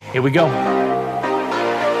Here we go.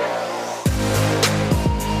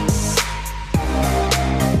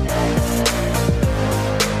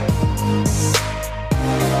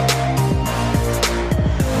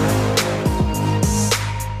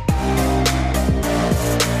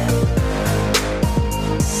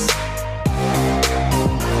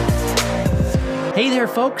 Hey there,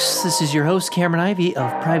 folks. This is your host, Cameron Ivy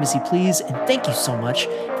of Privacy Please, and thank you so much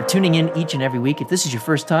for tuning in each and every week. If this is your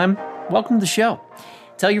first time, welcome to the show.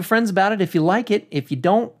 Tell your friends about it if you like it. If you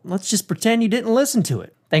don't, let's just pretend you didn't listen to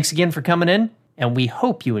it. Thanks again for coming in, and we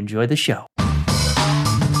hope you enjoy the show.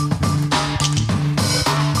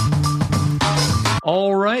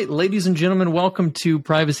 All right, ladies and gentlemen, welcome to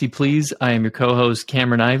Privacy Please. I am your co-host,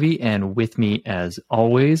 Cameron Ivy, and with me, as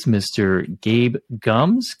always, Mr. Gabe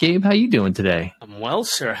Gums. Gabe, how you doing today? I'm well,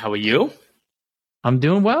 sir. How are you? I'm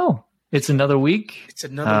doing well. It's another week. It's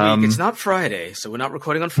another week. It's not Friday, so we're not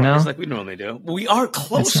recording on Fridays like we normally do. We are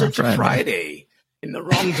closer to Friday in the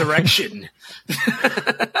wrong direction.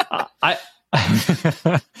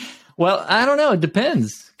 Well, I don't know. It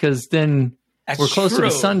depends, because then we're closer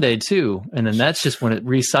to Sunday too, and then that's just when it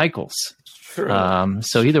recycles. True.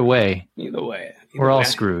 So either way, we're all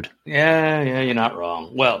screwed. Yeah, you're not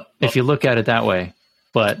wrong. Well, if you look at it that way.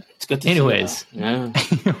 But it's good to anyways,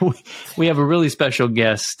 we have a really special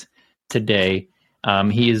guest today.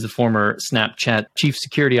 He is the former Snapchat Chief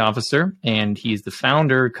Security Officer, and he's the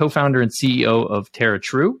co-founder and CEO of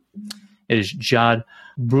TerraTrue. It is Jad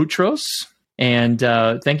Boutros. And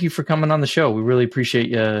thank you for coming on the show. We really appreciate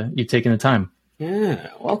you taking the time. Yeah,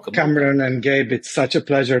 welcome. Cameron and Gabe, it's such a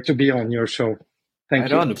pleasure to be on your show. Thank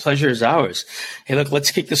you. The pleasure is ours. Hey, look,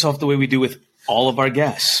 let's kick this off the way we do with all of our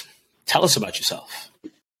guests. Tell us about yourself.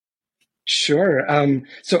 Sure.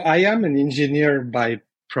 So I am an engineer by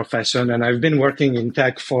profession, and I've been working in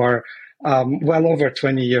tech for well over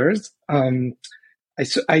 20 years.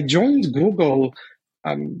 I joined Google,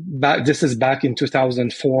 this is back in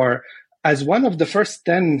 2004, as one of the first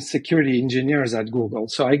 10 security engineers at Google.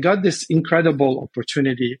 So I got this incredible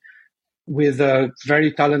opportunity with a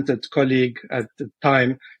very talented colleague at the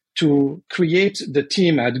time to create the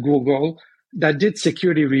team at Google that did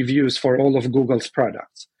security reviews for all of Google's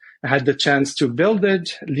products. I had the chance to build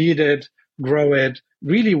it, lead it, grow it,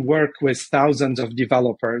 really work with thousands of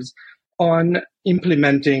developers on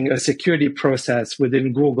implementing a security process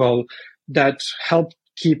within Google that helped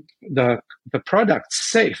keep the product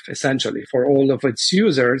safe, essentially, for all of its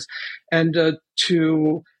users, and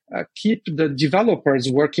to keep the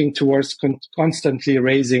developers working towards constantly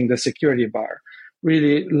raising the security bar.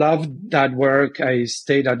 Really loved that work. I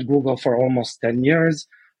stayed at Google for almost 10 years,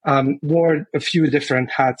 wore a few different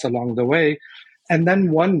hats along the way. And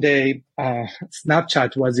then one day,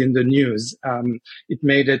 Snapchat was in the news. It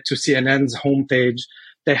made it to CNN's homepage.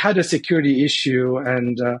 They had a security issue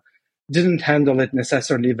and didn't handle it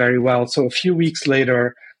necessarily very well. So a few weeks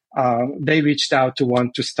later, they reached out to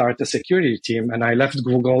want to start a security team. And I left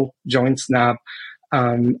Google, joined Snap,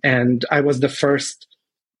 and I was the first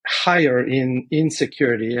hire in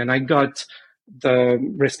security. And I got the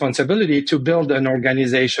responsibility to build an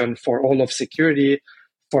organization for all of security,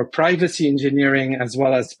 for privacy engineering, as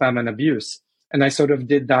well as spam and abuse. And I sort of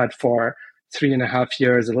did that for 3.5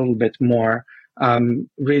 years, a little bit more.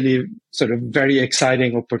 Really sort of very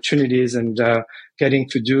exciting opportunities and getting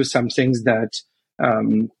to do some things that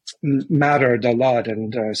mattered a lot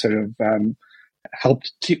and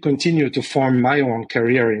helped continue to form my own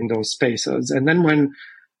career in those spaces. And then when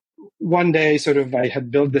one day I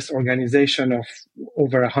had built this organization of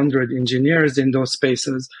over 100 engineers in those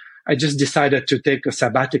spaces, I just decided to take a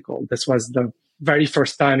sabbatical. This was the very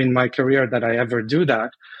first time in my career that I ever do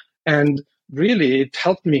that. And really, it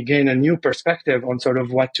helped me gain a new perspective on sort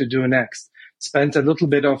of what to do next. Spent a little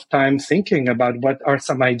bit of time thinking about what are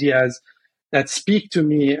some ideas that speak to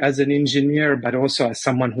me as an engineer, but also as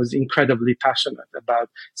someone who's incredibly passionate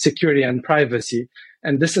about security and privacy.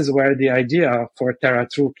 And this is where the idea for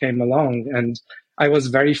TerraTrue came along. And I was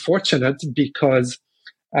very fortunate because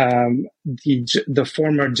the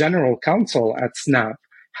former general counsel at Snap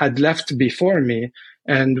had left before me.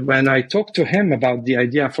 And when I talked to him about the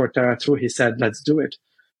idea for TerraTrue, he said, let's do it.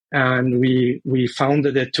 And we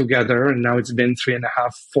founded it together. And now it's been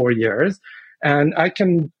 3.5, 4 years. And I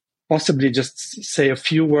can possibly just say a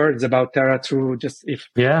few words about TerraTrue,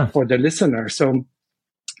 for the listener. So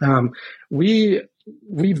we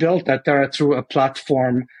built at TerraTrue a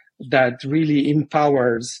platform that really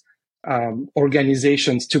empowers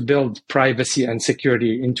organizations to build privacy and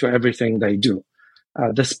security into everything they do.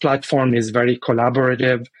 This platform is very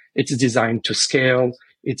collaborative. It's designed to scale.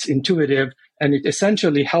 It's intuitive, and it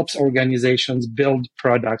essentially helps organizations build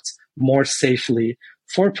products more safely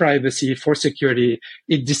for privacy, for security.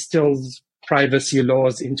 It distills privacy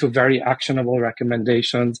laws into very actionable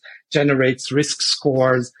recommendations, generates risk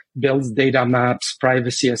scores, builds data maps,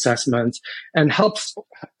 privacy assessments, and helps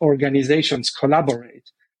organizations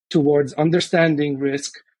collaborate towards understanding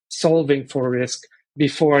risk, solving for risk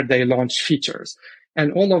before they launch features.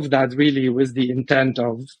 And all of that really with the intent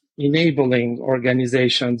of enabling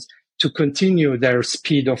organizations to continue their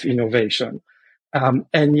speed of innovation,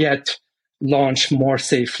 and yet launch more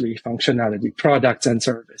safely functionality, products and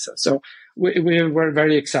services. So we're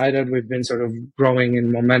very excited. We've been sort of growing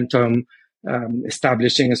in momentum,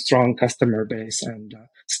 establishing a strong customer base, and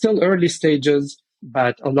still early stages,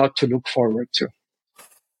 but a lot to look forward to.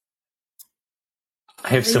 I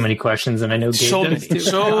have so many questions, and I know Gabe does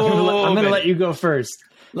too. I'm going to let you go first.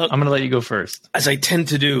 Look, I'm going to let you go first. As I tend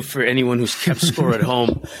to do for anyone who's kept score at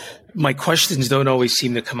home, my questions don't always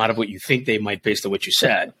seem to come out of what you think they might based on what you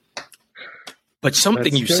said. But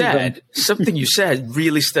something you said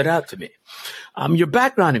really stood out to me. Your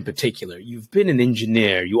background in particular, you've been an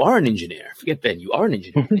engineer. You are an engineer. Forget Ben, you are an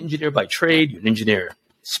engineer. An engineer by trade. You're an engineer,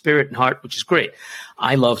 spirit and heart, which is great.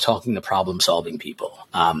 I love talking to problem-solving people.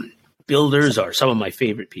 Builders are some of my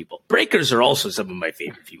favorite people. Breakers are also some of my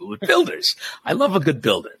favorite people. But builders, I love a good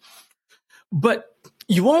builder. But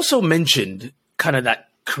you also mentioned kind of that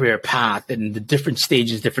career path and the different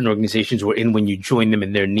stages different organizations were in when you joined them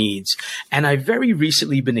and their needs. And I've very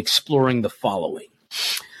recently been exploring the following.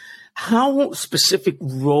 How specific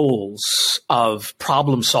roles of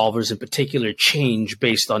problem solvers in particular change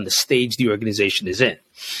based on the stage the organization is in?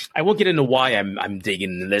 I won't get into why I'm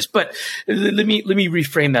digging into this, but let me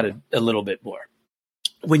reframe that a little bit more.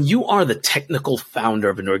 When you are the technical founder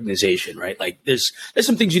of an organization, right? Like there's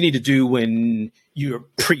some things you need to do when you're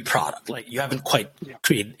pre-product, like you haven't quite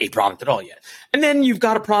created a product at all yet. And then you've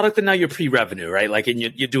got a product and now you're pre-revenue, right? Like, and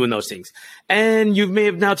you're doing those things. And you may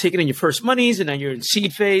have now taken in your first monies and now you're in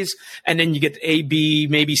seed phase. And then you get to A, B,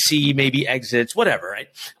 maybe C, maybe exits, whatever, right?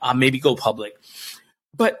 Maybe go public.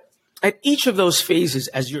 But at each of those phases,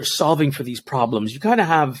 as you're solving for these problems, you kind of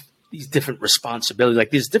have these different responsibilities,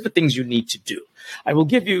 like there's different things you need to do. I will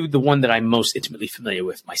give you the one that I'm most intimately familiar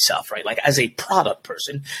with myself, right? Like as a product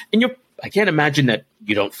person, and I can't imagine that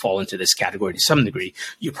you don't fall into this category to some degree.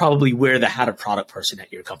 You probably wear the hat of product person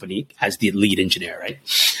at your company as the lead engineer, right?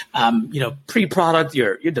 Pre-product,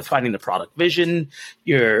 you're defining the product vision,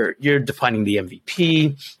 you're defining the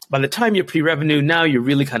MVP. By the time you're pre-revenue, now you're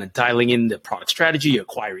really kind of dialing in the product strategy, you're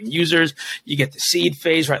acquiring users, you get the seed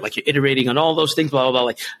phase, right? Like you're iterating on all those things, blah, blah, blah.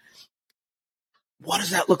 Like, what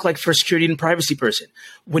does that look like for a security and privacy person?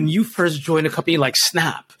 When you first join a company like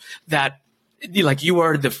Snap, that like you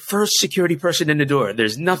are the first security person in the door,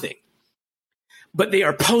 there's nothing. But they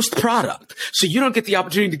are post-product. So you don't get the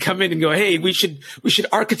opportunity to come in and go, hey, we should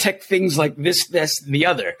architect things like this, and the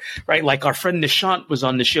other, right? Like our friend Nishant was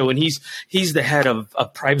on the show and he's the head of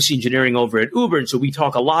privacy engineering over at Uber. And so we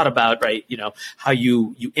talk a lot about, right, how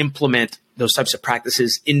you implement those types of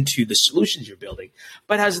practices into the solutions you're building.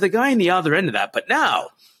 But as the guy on the other end of that, but now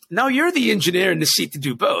you're the engineer in the seat to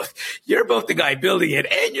do both. You're both the guy building it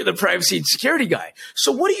and you're the privacy and security guy.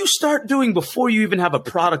 So what do you start doing before you even have a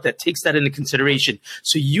product that takes that into consideration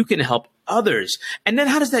so you can help others? And then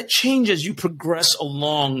how does that change as you progress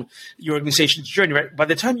along your organization's journey, right? By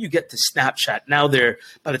the time you get to Snapchat,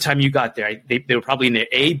 by the time you got there, they were probably in their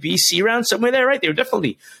A, B, C round, somewhere there, right? They were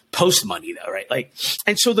definitely post money though, right? Like,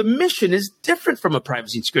 and so the mission is different from a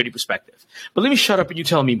privacy and security perspective. But let me shut up and you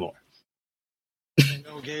tell me more.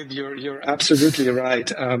 No, Gabe, you're absolutely right.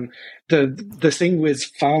 The thing with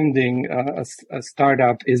founding a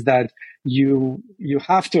startup is that you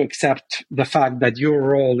have to accept the fact that your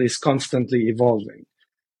role is constantly evolving.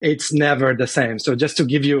 It's never the same. So just to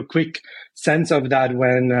give you a quick sense of that,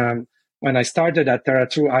 when I started at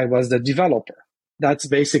TheraTrue, I was the developer. That's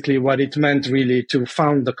basically what it meant really to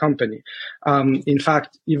found the company. In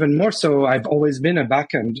fact, even more so, I've always been a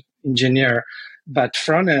backend engineer. But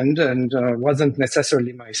front end wasn't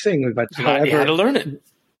necessarily my thing. But however, you had to learn it.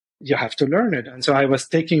 You have to learn it. And so I was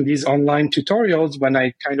taking these online tutorials when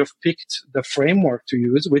I kind of picked the framework to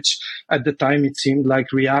use, which at the time it seemed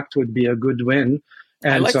like React would be a good win.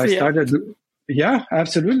 And I started, yeah,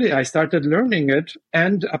 absolutely. I started learning it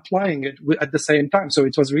and applying it at the same time. So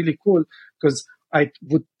it was really cool because I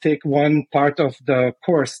would take one part of the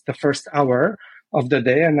course, the first hour of the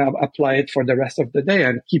day, and I'll apply it for the rest of the day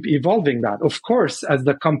and keep evolving that. Of course, as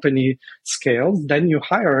the company scales, then you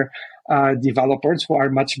hire developers who are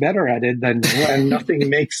much better at it than you, and nothing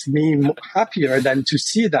makes me happier than to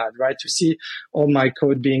see that, right? To see all my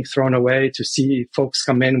code being thrown away, to see folks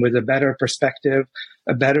come in with a better perspective,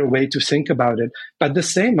 a better way to think about it. But the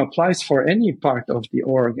same applies for any part of the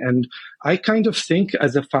org. And I kind of think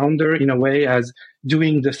as a founder in a way as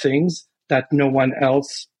doing the things that no one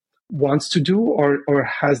else wants to do or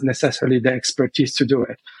has necessarily the expertise to do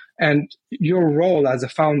it. And your role as a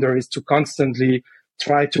founder is to constantly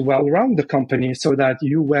try to well-run the company so that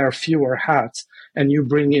you wear fewer hats and you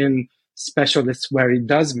bring in specialists where it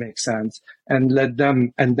does make sense and let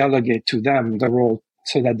them and delegate to them the role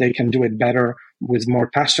so that they can do it better with more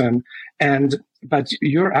passion. But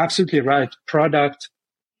you're absolutely right. Product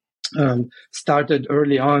started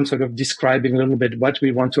early on, sort of describing a little bit what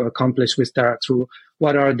we want to accomplish with TheraTrue,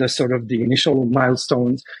 what are the sort of the initial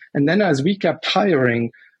milestones. And then as we kept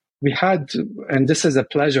hiring, we had, and this is a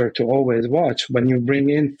pleasure to always watch, when you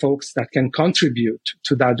bring in folks that can contribute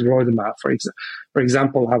to that roadmap. For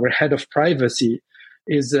example, our head of privacy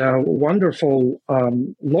is a wonderful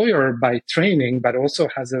lawyer by training, but also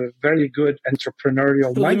has a very good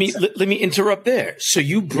entrepreneurial mindset. Let me interrupt there. So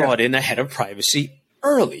you brought in a head of privacy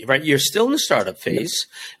early, right? You're still in the startup phase.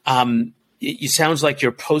 It sounds like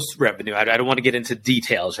you're post-revenue. I don't want to get into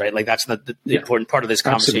details, right? Like that's not the important part of this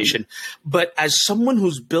conversation. Absolutely. But as someone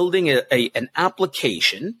who's building an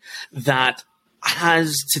application that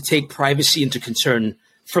has to take privacy into concern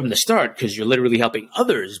from the start, because you're literally helping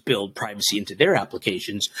others build privacy into their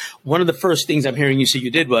applications, one of the first things I'm hearing you say you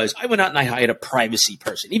did was, I went out and I hired a privacy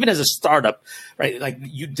person. Even as a startup, right? Like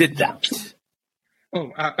you did that.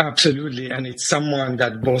 Oh, absolutely. And it's someone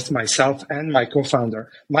that both myself and my co-founder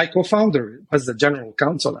was the general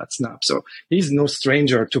counsel at Snap. So he's no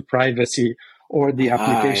stranger to privacy or the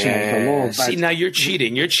application of the law. But see, now you're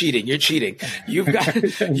cheating. You've got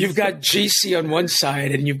GC on one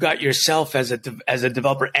side and you've got yourself as a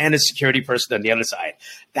developer and a security person on the other side.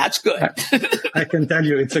 That's good. I can tell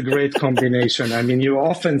you it's a great combination. I mean, you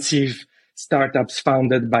often see startups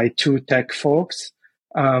founded by two tech folks.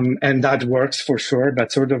 And that works for sure,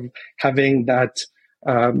 but sort of having that,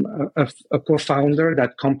 a co-founder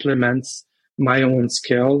that complements my own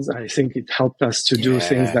skills, I think it helped us to do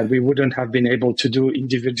things that we wouldn't have been able to do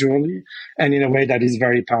individually and in a way that is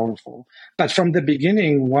very powerful. But from the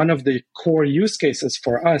beginning, one of the core use cases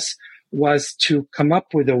for us was to come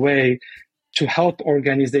up with a way to help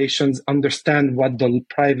organizations understand what the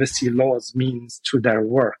privacy laws means to their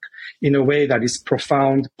work in a way that is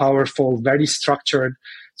profound, powerful, very structured,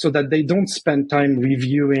 so that they don't spend time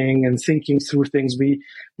reviewing and thinking through things.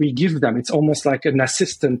 We give them, it's almost like an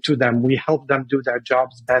assistant to them. We help them do their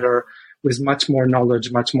jobs better with much more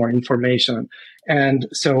knowledge, much more information. And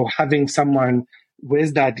so having someone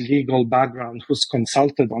with that legal background who's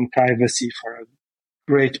consulted on privacy for a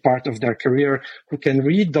great part of their career, who can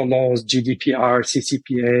read the laws, GDPR,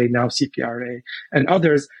 CCPA, now CPRA, and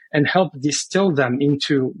others, and help distill them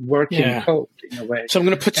into working code in a way. So I'm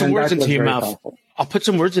going to put some words into your mouth. Powerful. I'll put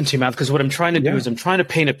some words into your mouth because what I'm trying to do is I'm trying to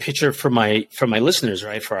paint a picture for my listeners,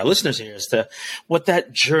 right? For our listeners here as to what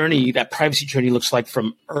that journey, that privacy journey looks like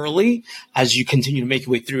from early as you continue to make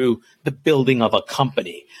your way through the building of a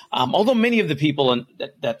company. Although many of the people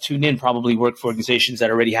that tune in probably work for organizations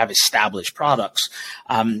that already have established products,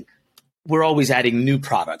 we're always adding new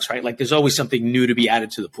products, right? Like there's always something new to be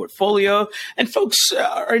added to the portfolio. And folks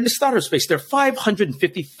are in the startup space. There are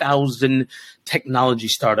 550,000 technology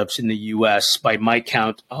startups in the US by my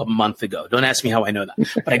count a month ago. Don't ask me how I know that,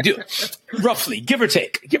 but I do. Roughly, give or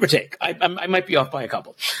take. I might be off by a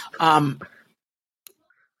couple. And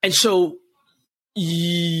so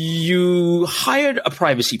you hired a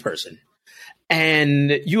privacy person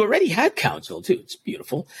and you already had counsel too. It's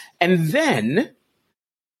beautiful. And then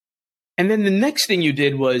the next thing you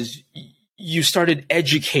did was you started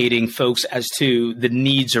educating folks as to the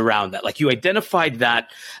needs around that. Like you identified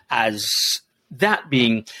that as that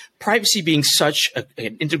being privacy being such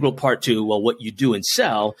an integral part to, well, what you do and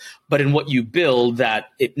sell, but in what you build that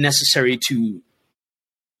it's necessary to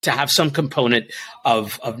have some component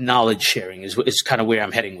of knowledge sharing is kind of where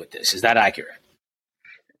I'm heading with this. Is that accurate?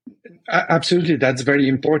 Absolutely. That's very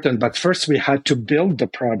important. But first we had to build the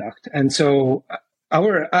product. And so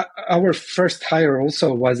our first hire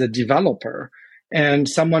also was a developer and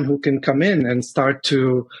someone who can come in and start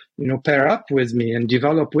to, pair up with me and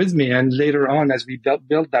develop with me. And later on, as we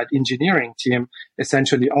build that engineering team,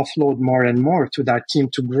 essentially offload more and more to that team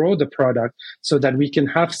to grow the product so that we can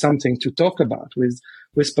have something to talk about with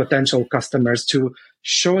potential customers to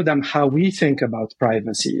show them how we think about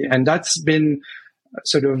privacy. And that's been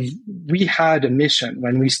we had a mission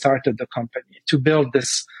when we started the company to build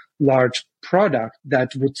this large product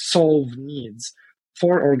that would solve needs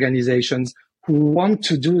for organizations who want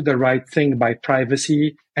to do the right thing by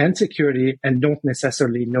privacy and security and don't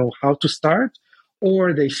necessarily know how to start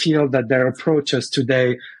or they feel that their approaches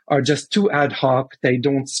today are just too ad hoc, they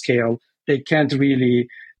don't scale, they can't really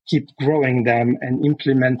keep growing them and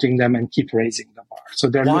implementing them and keep raising the bar. So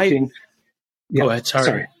they're looking... Yeah, go ahead,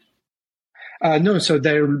 sorry. No, so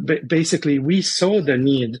they're basically, we saw the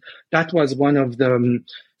need. That was one of the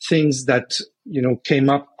things that, came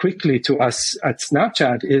up quickly to us at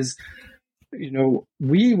Snapchat is,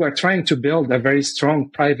 we were trying to build a very strong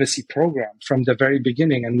privacy program from the very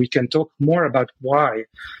beginning, and we can talk more about why.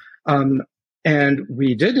 And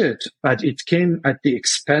we did it, but it came at the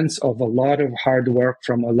expense of a lot of hard work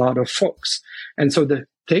from a lot of folks. And so the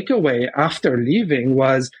takeaway after leaving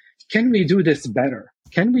was, can we do this better?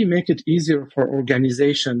 Can we make it easier for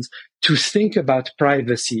organizations to think about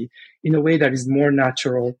privacy in a way that is more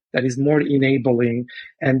natural, that is more enabling,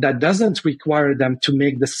 and that doesn't require them to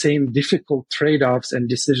make the same difficult trade-offs and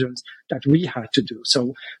decisions that we had to do?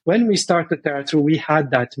 So when we started TheraTrue, we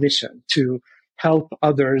had that mission to help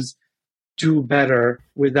others do better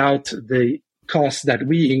without the costs that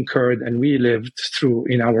we incurred and we lived through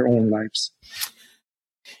in our own lives.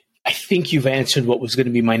 I think you've answered what was going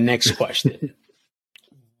to be my next question.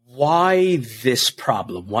 Why this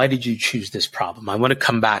problem? Why did you choose this problem? I want to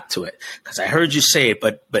come back to it because I heard you say it,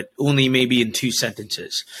 but only maybe in 2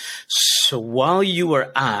 sentences. So while you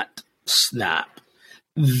were at Snap,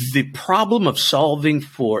 the problem of solving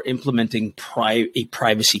for implementing a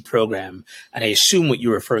privacy program, and I assume what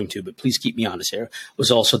you're referring to, but please keep me honest here,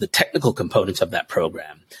 was also the technical components of that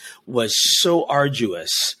program, was so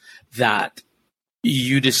arduous that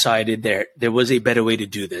you decided there was a better way to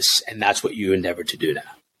do this, and that's what you endeavored to do now.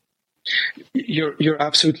 You're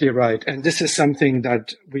absolutely right. And this is something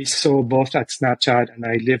that we saw both at Snapchat and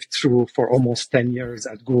I lived through for almost 10 years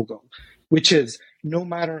at Google, which is no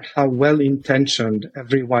matter how well-intentioned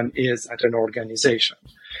everyone is at an organization,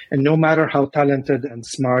 and no matter how talented and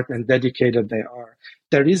smart and dedicated they are,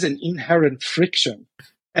 there is an inherent friction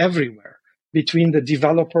everywhere between the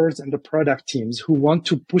developers and the product teams who want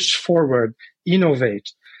to push forward,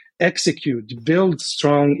 innovate, execute, build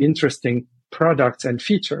strong, interesting products and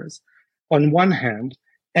features on one hand,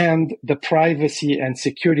 and the privacy and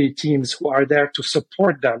security teams who are there to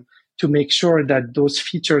support them to make sure that those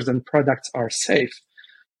features and products are safe.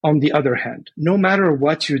 On the other hand, no matter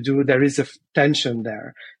what you do, there is a tension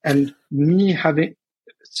there. And me having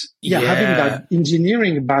that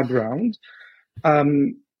engineering background,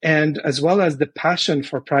 and as well as the passion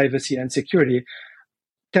for privacy and security,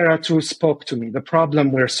 TheraTrue spoke to me. The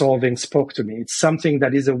problem we're solving spoke to me. It's something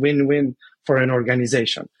that is a win-win for an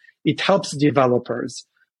organization. It helps developers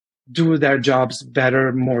do their jobs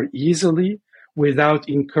better, more easily, without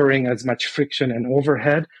incurring as much friction and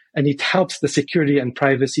overhead. And it helps the security and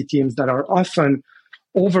privacy teams that are often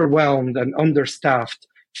overwhelmed and understaffed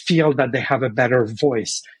feel that they have a better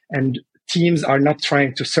voice. And teams are not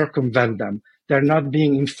trying to circumvent them. They're not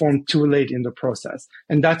being informed too late in the process.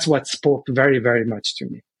 And that's what spoke very, very much to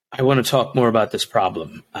me. I want to talk more about this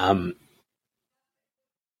problem.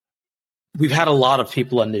 We've had a lot of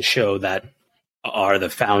people on this show that are the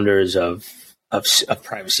founders of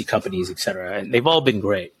privacy companies, et cetera, and they've all been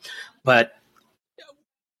great. But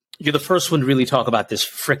you're the first one to really talk about this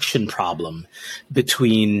friction problem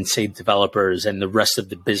between, say, developers and the rest of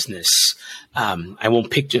the business. I won't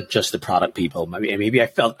pick just the product people. Maybe I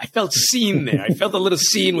felt seen there. I felt a little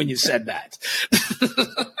seen when you said that.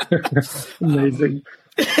 Amazing.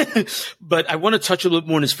 But I want to touch a little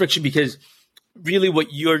more on this friction because really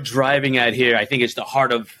what you're driving at here, I think, is the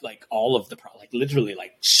heart of all of the problems, literally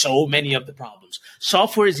so many of the problems.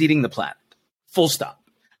 Software is eating the planet, full stop.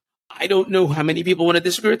 I don't know how many people want to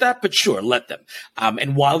disagree with that, but sure, let them.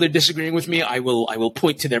 And while they're disagreeing with me, I will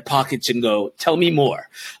point to their pockets and go, tell me more.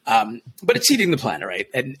 But it's eating the planet, right?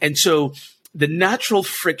 And so the natural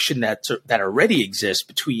friction that already exists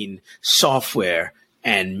between software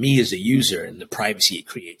and me as a user and the privacy it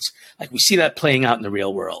creates. We see that playing out in the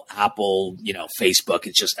real world. Apple, Facebook,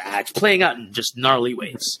 it's just ads playing out in just gnarly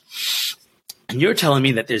ways. And you're telling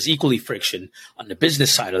me that there's equally friction on the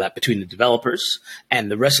business side of that between the developers and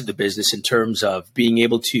the rest of the business in terms of being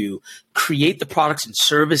able to create the products and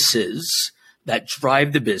services that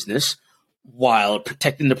drive the business while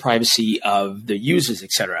protecting the privacy of the users,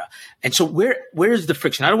 et cetera. And so where is the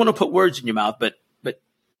friction? I don't want to put words in your mouth, but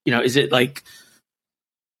is it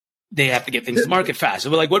they have to get things to market fast? So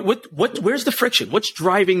where's the friction? What's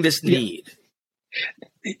driving this need?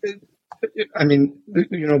 I mean,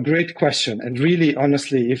 great question. And really,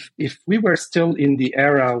 honestly, if we were still in the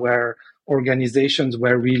era where organizations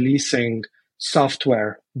were releasing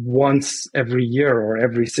software once every year or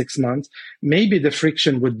every 6 months, maybe the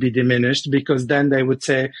friction would be diminished because then they would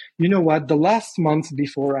say, you know what, the last month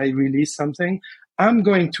before I release something, I'm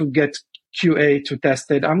going to get QA to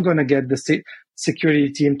test it. I'm going to get the security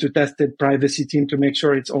team to test it, privacy team to make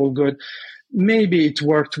sure it's all good. Maybe it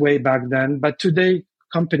worked way back then, but today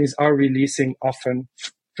companies are releasing often,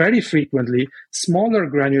 very frequently, smaller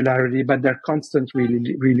granularity, but they're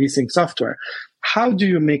constantly releasing software. How do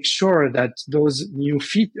you make sure that those new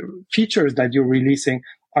features that you're releasing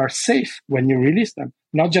are safe when you release them,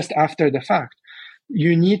 not just after the fact?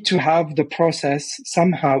 You need to have the process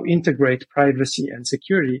somehow integrate privacy and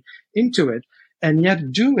security into it, and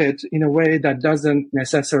yet do it in a way that doesn't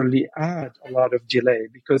necessarily add a lot of delay,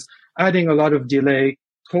 because adding a lot of delay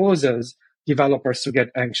causes developers to get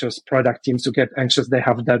anxious, product teams to get anxious. They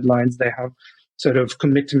have deadlines, they have sort of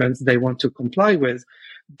commitments they want to comply with.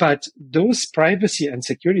 But those privacy and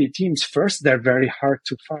security teams, first, they're very hard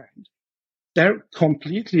to find. They're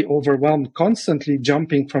completely overwhelmed, constantly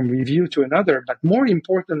jumping from review to another. But more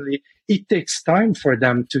importantly, it takes time for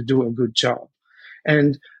them to do a good job.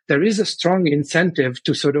 And there is a strong incentive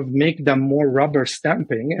to sort of make them more rubber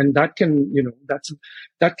stamping. And that can,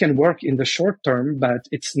 that can work in the short term, but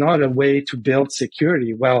it's not a way to build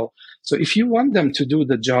security well. So if you want them to do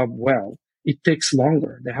the job well, it takes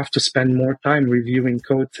longer. They have to spend more time reviewing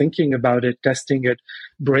code, thinking about it, testing it,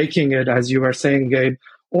 breaking it, as you were saying, Gabe.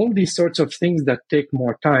 All these sorts of things that take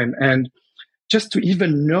more time. And just to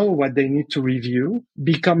even know what they need to review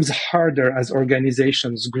becomes harder as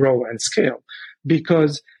organizations grow and scale,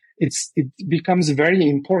 because it becomes very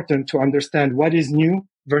important to understand what is new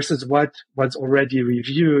versus what was already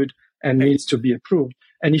reviewed and needs to be approved.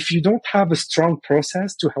 And if you don't have a strong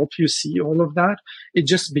process to help you see all of that, it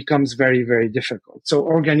just becomes very, very difficult. So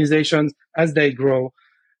organizations, as they grow,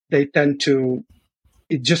 it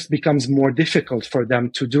just becomes more difficult for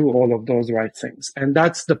them to do all of those right things. And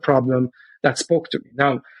that's the problem that spoke to me.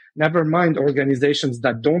 Now, never mind organizations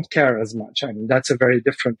that don't care as much. I mean, that's a very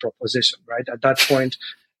different proposition, right? At that point,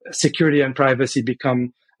 security and privacy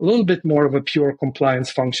become a little bit more of a pure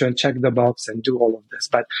compliance function, check the box and do all of this.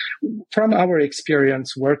 But from our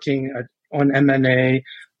experience working on M&A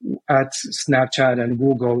at Snapchat and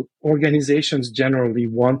Google, organizations generally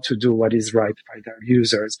want to do what is right by their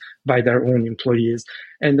users, by their own employees,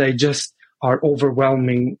 and they just are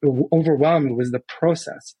overwhelmed with the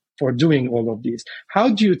process for doing all of these. How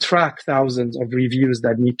do you track thousands of reviews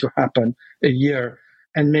that need to happen a year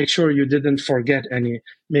and make sure you didn't forget any,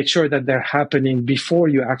 make sure that they're happening before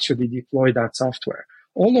you actually deploy that software?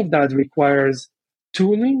 All of that requires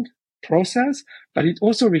tooling, process, but it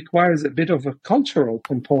also requires a bit of a cultural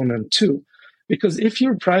component too. Because if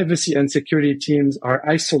your privacy and security teams are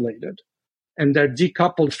isolated and they're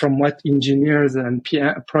decoupled from what engineers and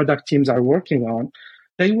product teams are working on,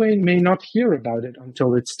 they may not hear about it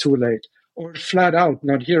until it's too late, or flat out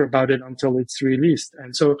not hear about it until it's released.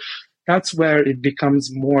 And so that's where it becomes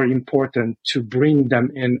more important to bring them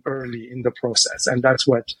in early in the process. And that's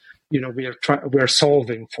what we're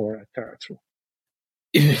solving for at TheraTrue.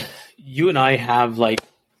 You and I have like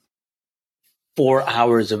 4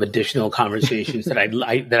 hours of additional conversations that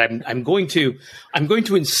I'm going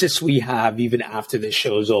to insist we have even after this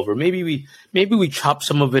show's over. Maybe we chop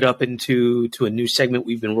some of it up into a new segment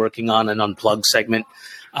we've been working on, an unplugged segment.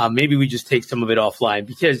 Maybe we just take some of it offline,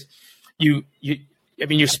 because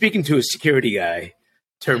you're speaking to a security guy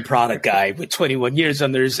turned product guy with 21 years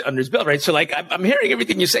under his belt, right? So like, I'm hearing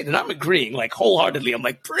everything you're saying and I'm agreeing like wholeheartedly. I'm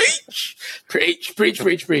like, preach.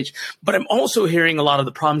 But I'm also hearing a lot of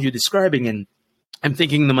the problems you're describing, and I'm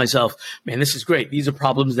thinking to myself, man, this is great. These are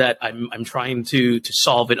problems that I'm trying to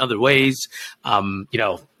solve in other ways, in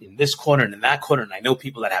this corner and in that corner. And I know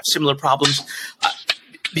people that have similar problems,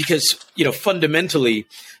 because, fundamentally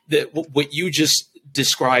what you just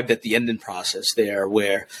described at the end in process there,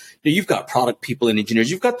 where you've got product people and engineers,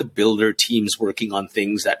 you've got the builder teams working on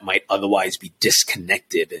things that might otherwise be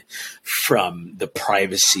disconnected from the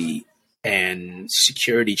privacy and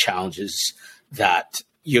security challenges that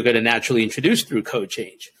you're going to naturally introduce through code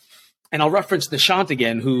change. And I'll reference Nishant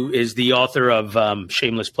again, who is the author of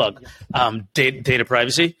shameless plug, Data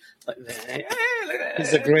Privacy.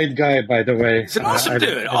 He's a great guy, by the way. He's an awesome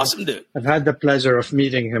dude. I've had the pleasure of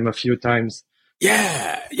meeting him a few times.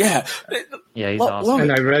 Yeah. He's awesome.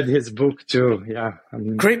 And I read his book too. Yeah.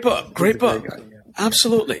 Great book. Guy, yeah.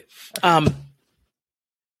 Absolutely.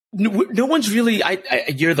 No one's really,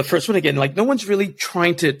 you're the first one again, like no one's really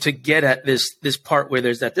trying to get at this part where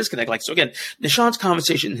there's that disconnect. Like, so again, Nishant's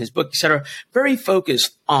conversation, his book, et cetera, very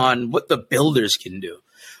focused on what the builders can do.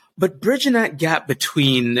 But bridging that gap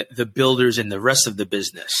between the builders and the rest of the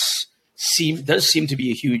business does seem to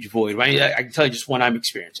be a huge void. Right? I can tell you just one I'm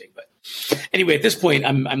experiencing. But anyway, at this point,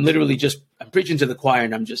 I'm literally I'm preaching to the choir,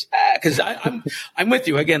 and I'm just because I'm with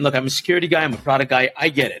you again. Look, I'm a security guy. I'm a product guy. I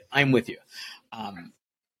get it. I'm with you.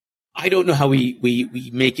 I don't know how we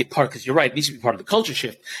make it part, because you're right. It needs to be part of the culture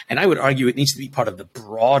shift, and I would argue it needs to be part of the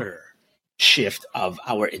broader shift of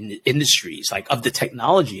our industries, like of the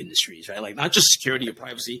technology industries, right? Like not just security or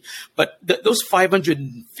privacy, but those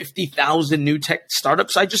 550,000 new tech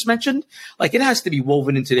startups I just mentioned, like it has to be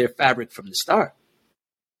woven into their fabric from the start.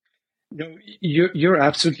 No, you're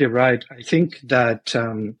absolutely right. I think that,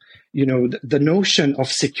 the notion of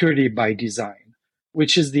security by design,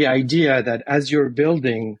 which is the idea that as you're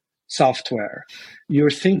building software, you're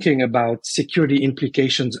thinking about security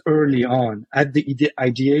implications early on at the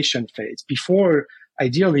ideation phase,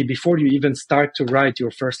 ideally before you even start to write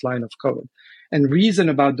your first line of code, and reason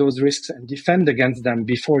about those risks and defend against them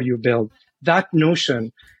before you build. That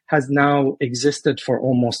notion has now existed for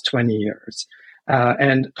almost 20 years.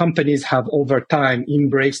 And companies have over time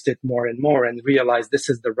embraced it more and more and realized this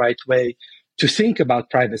is the right way to think about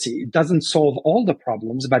privacy. It doesn't solve all the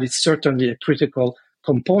problems, but it's certainly a critical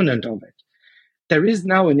component of it. There is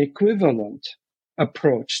now an equivalent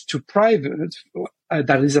approach to private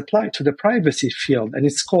that is applied to the privacy field, and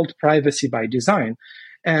it's called privacy by design.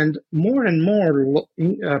 And more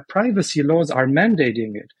privacy laws are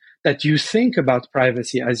mandating it, that you think about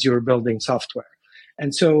privacy as you're building software.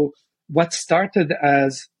 And so what started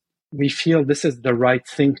as we feel this is the right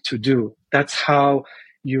thing to do, that's how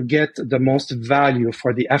you get the most value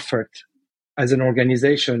for the effort as an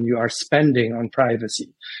organization you are spending on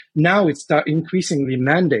privacy. Now it's increasingly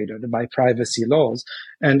mandated by privacy laws,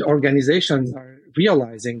 and organizations are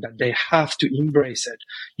realizing that they have to embrace it.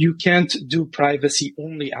 You can't do privacy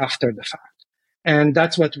only after the fact. And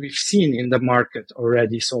that's what we've seen in the market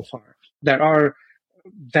already so far. There are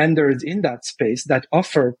vendors in that space that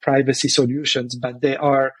offer privacy solutions, but they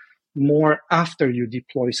are more after you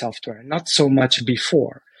deploy software, not so much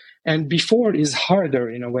before. And before is harder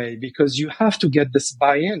in a way because you have to get this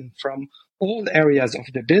buy-in from all areas of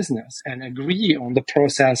the business and agree on the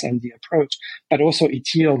process and the approach, but also it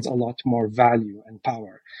yields a lot more value and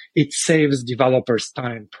power. It saves developers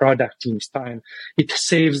time, product teams time. It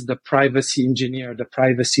saves the privacy engineer, the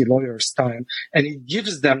privacy lawyers time, and it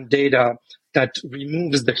gives them data that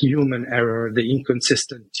removes the human error, the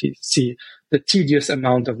inconsistency, the tedious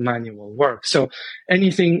amount of manual work. So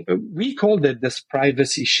we called it this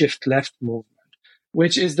privacy shift left movement,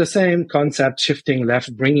 which is the same concept, shifting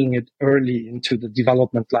left, bringing it early into the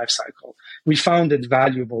development lifecycle. We found it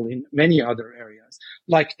valuable in many other areas,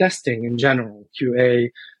 like testing in general, QA,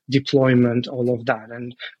 deployment, all of that.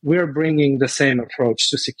 And we're bringing the same approach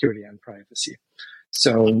to security and privacy.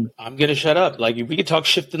 So I'm going to shut up. Like we could talk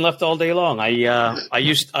shift and left all day long. I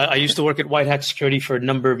used to work at White Hat Security for a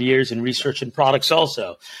number of years in research and products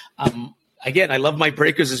also. Again, I love my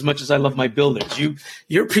breakers as much as I love my builders.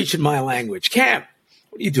 You're preaching my language. Cam,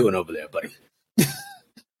 what are you doing over there, buddy?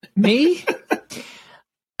 Me?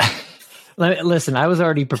 Listen, I was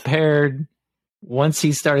already prepared once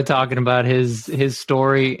he started talking about his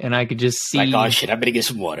story, and I could just see like, oh shit, I better get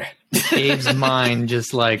some water. Dave's mind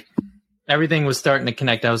just like everything was starting to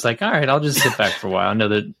connect. I was like, all right, I'll just sit back for a while. I know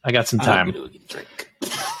that I got some time.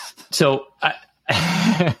 So,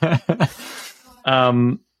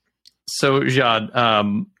 so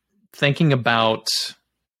Jad, thinking about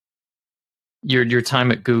your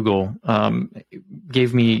time at Google,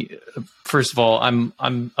 gave me, first of all,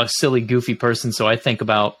 I'm a silly, goofy person. So I think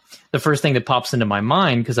about the first thing that pops into my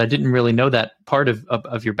mind, because I didn't really know that part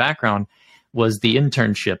of your background, was the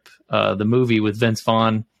internship, the movie with Vince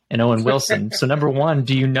Vaughn and Owen Wilson. So number one,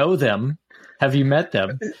 do you know them? Have you met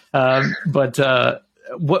them? But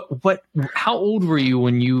how old were you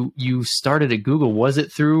when you started at Google? Was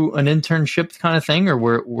it through an internship kind of thing, or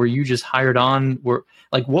were you just hired on?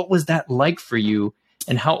 What was that like for you?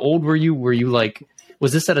 And how old were you? Were you like,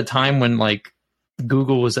 was this at a time when like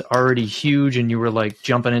Google was already huge and you were like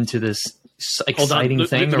jumping into this exciting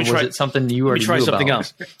thing, or was it something you already knew about? Let me try something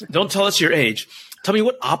else. Don't tell us your age. Tell me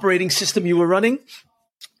what operating system you were running.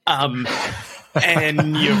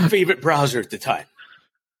 And your favorite browser at the time.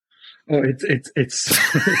 Oh, it's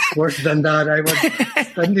worse than that. I was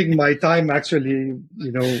spending my time actually,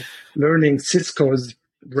 learning Cisco's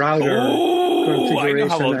router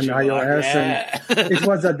configuration and iOS. Yeah. And it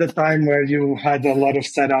was at the time where you had a lot of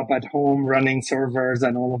setup at home, running servers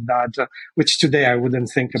and all of that, which today I wouldn't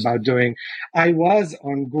think about doing. I was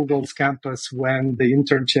on Google's campus when the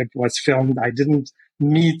internship was filmed. I didn't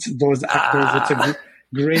meet those actors. It's a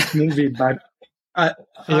great movie, but I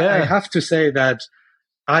have to say that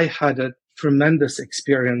I had a tremendous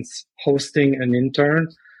experience hosting an intern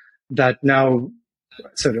that now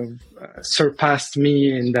sort of surpassed me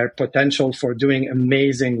in their potential for doing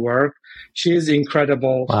amazing work. She is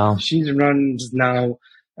incredible. Wow. She runs now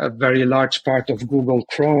a very large part of Google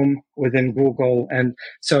Chrome within Google. And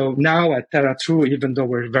so now at TerraTrue, even though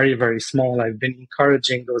we're very, very small, I've been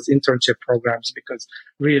encouraging those internship programs because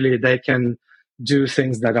really they can do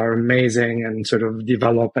things that are amazing and sort of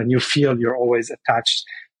develop, and you feel you're always attached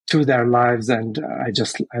to their lives. And I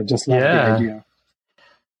just love the idea.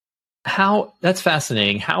 That's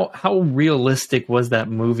fascinating. How realistic was that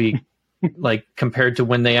movie? Like compared to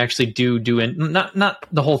when they actually do not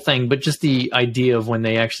the whole thing, but just the idea of when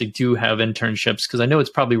they actually do have internships, because I know it's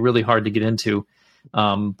probably really hard to get into.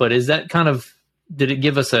 But is that did it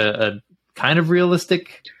give us a kind of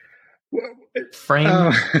realistic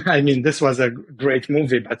frame? I mean, this was a great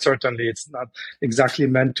movie, but certainly it's not exactly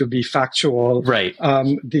meant to be factual. Right.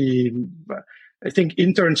 I think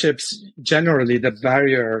internships, generally, the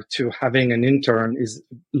barrier to having an intern is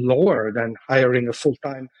lower than hiring a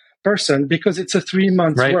full-time person because it's a 3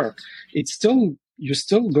 month work. You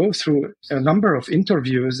still go through a number of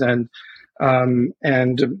interviews and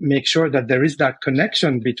make sure that there is that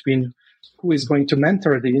connection between who is going to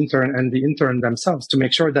mentor the intern and the intern themselves to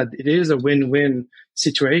make sure that it is a win-win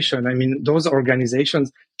situation. I mean, those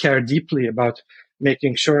organizations care deeply about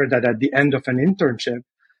making sure that at the end of an internship,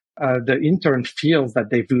 the intern feels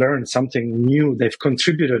that they've learned something new, they've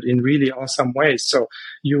contributed in really awesome ways. So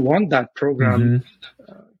you want that program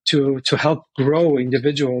to help grow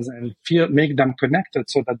individuals and make them connected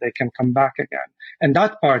so that they can come back again. And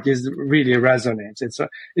that part is really resonates.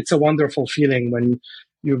 It's a wonderful feeling when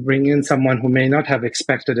you bring in someone who may not have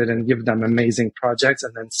expected it and give them amazing projects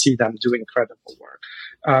and then see them do incredible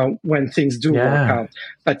work when things do work out.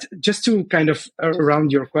 But just to kind of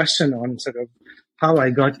around your question on sort of how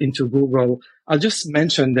I got into Google, I'll just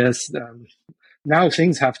mention this. Now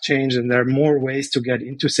things have changed and there are more ways to get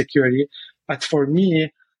into security. But for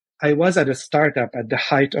me, I was at a startup at the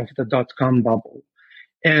height of the .com bubble.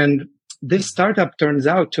 And this startup turns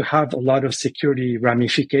out to have a lot of security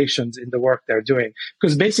ramifications in the work they're doing.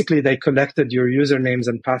 Because basically they collected your usernames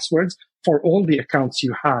and passwords for all the accounts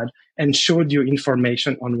you had and showed you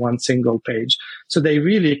information on one single page. So they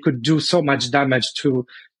really could do so much damage to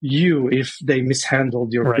you if they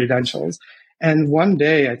mishandled your credentials. And one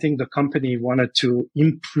day, I think the company wanted to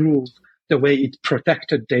improve the way it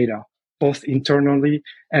protected data, both internally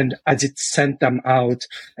and as it sent them out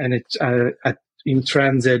and it in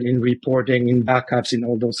transit, in reporting, in backups, in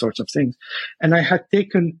all those sorts of things. And I had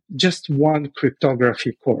taken just one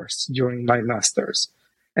cryptography course during my master's.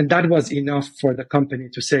 And that was enough for the company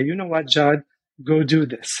to say, you know what, Jad, go do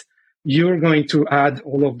this. You're going to add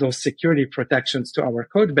all of those security protections to our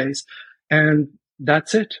code base. And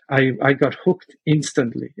that's it. I got hooked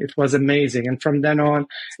instantly. It was amazing. And from then on,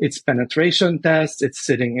 it's penetration tests. It's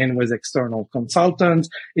sitting in with external consultants.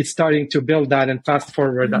 It's starting to build that. And fast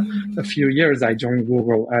forward a few years, I joined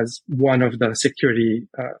Google as one of the security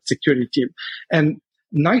team. And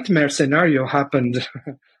nightmare scenario happened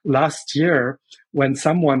last year when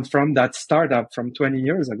someone from that startup from 20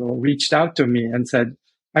 years ago reached out to me and said,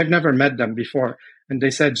 I've never met them before. And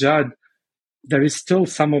they said, Jad, there is still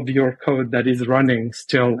some of your code that is running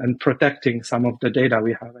still and protecting some of the data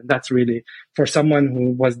we have. And that's really, for someone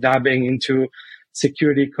who was dabbing into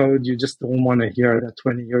security code, you just don't want to hear that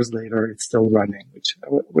 20 years later it's still running,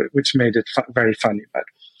 which made it very funny, but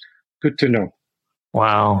good to know.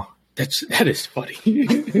 Wow. That is funny.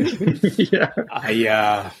 Yeah.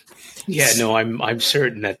 I'm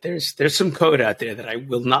certain that there's some code out there that I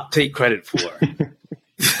will not take credit for.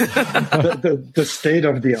 the state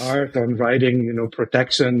of the art on writing,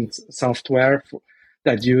 protection software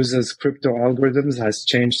that uses crypto algorithms has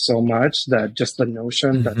changed so much that just the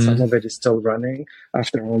notion that some of it is still running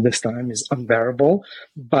after all this time is unbearable.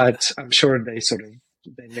 But I'm sure they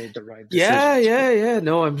made the right decision. Yeah.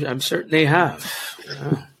 No, I'm certain they have.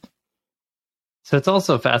 Yeah. So it's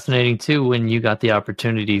also fascinating too when you got the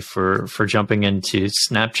opportunity for jumping into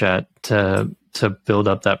Snapchat to build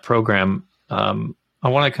up that program. I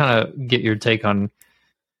want to kind of get your take on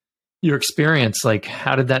your experience. Like,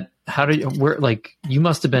 you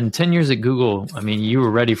must have been 10 years at Google. I mean, you were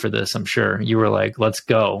ready for this, I'm sure. You were like, let's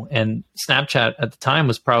go. And Snapchat at the time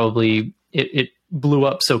was probably, it blew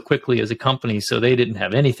up so quickly as a company. So they didn't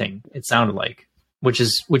have anything, it sounded like, which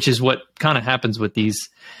is what kind of happens with these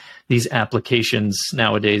applications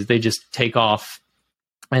nowadays. They just take off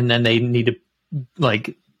and then they need to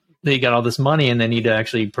they got all this money and they need to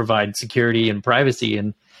actually provide security and privacy.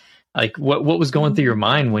 And Like what was going through your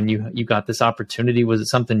mind when you got this opportunity? Was it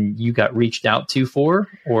something you got reached out to for,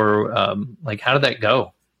 or like how did that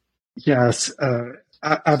go? Yes,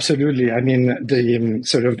 absolutely. I mean, the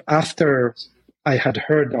sort of after I had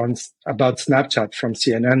heard about Snapchat from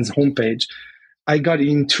CNN's homepage, I got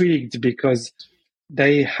intrigued because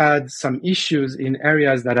they had some issues in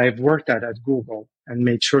areas that I've worked at Google and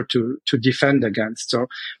made sure to defend against. So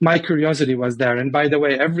my curiosity was there. And by the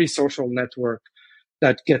way, every social network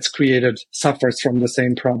that gets created suffers from the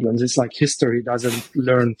same problems. It's like history doesn't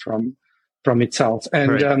learn from itself.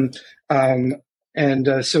 And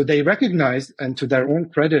right. So they recognized, and to their own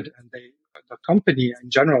credit, and the company in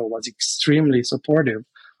general was extremely supportive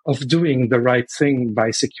of doing the right thing by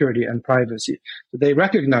security and privacy. They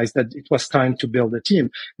recognized that it was time to build a team.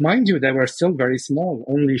 Mind you, they were still very small,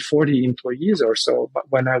 only 40 employees or so, but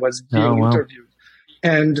when I was being interviewed.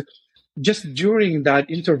 And just during that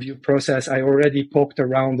interview process, I already poked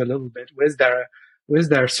around a little bit with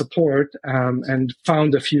their support and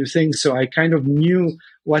found a few things. So I kind of knew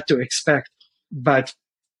what to expect. But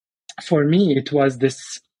for me, it was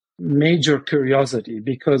this major curiosity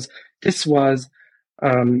because this was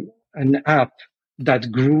an app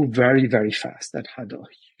that grew very, very fast, that had a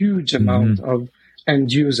huge amount of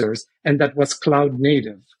end users, and that was cloud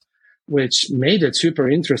native, which made it super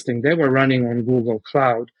interesting. They were running on Google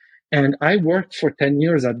Cloud. And I worked for 10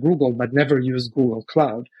 years at Google, but never used Google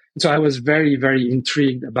Cloud. And so I was very, very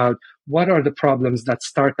intrigued about what are the problems that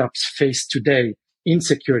startups face today in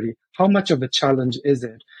security? How much of a challenge is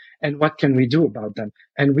it? And what can we do about them?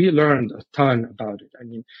 And we learned a ton about it. I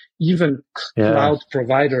mean, even cloud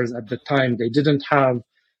providers at the time, they didn't have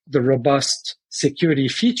the robust security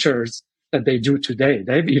features that they do today.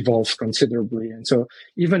 They've evolved considerably. And so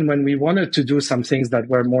even when we wanted to do some things that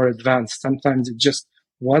were more advanced, sometimes it just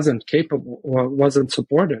wasn't capable or wasn't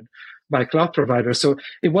supported by cloud providers. So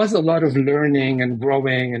it was a lot of learning and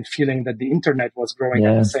growing and feeling that the internet was growing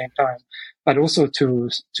at the same time. But also to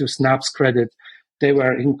Snap's credit, they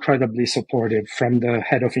were incredibly supportive, from the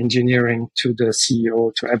head of engineering to the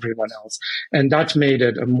CEO to everyone else. And that made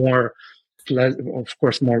it a more, of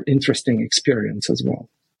course, more interesting experience as well.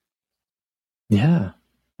 Yeah.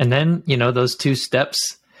 And then, those two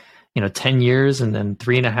steps, 10 years and then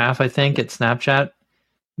 3.5, I think, at Snapchat,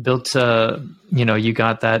 built, you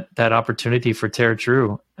got that opportunity for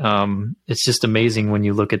TerraTrue. It's just amazing when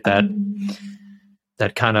you look at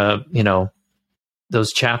that kind of,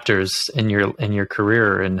 those chapters in your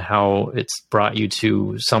career and how it's brought you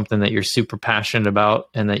to something that you're super passionate about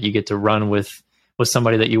and that you get to run with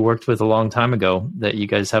somebody that you worked with a long time ago, that you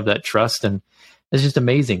guys have that trust. And it's just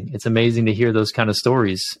amazing. It's amazing to hear those kind of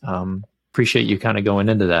stories. Appreciate you kind of going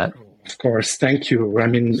into that. Of course. Thank you. I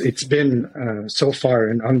mean, it's been so far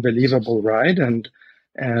an unbelievable ride and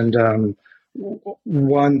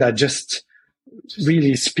one that just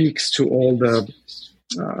really speaks to all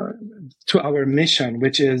to our mission,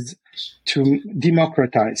 which is to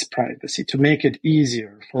democratize privacy, to make it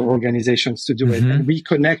easier for organizations to do it. And we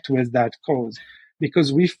connect with that cause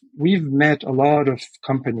because we've met a lot of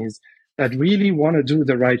companies that really want to do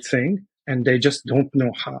the right thing and they just don't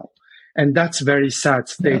know how. And that's very sad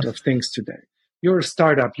state of things today. You're a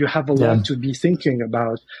startup. You have a lot to be thinking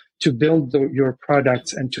about to build your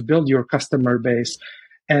products and to build your customer base.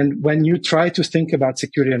 And when you try to think about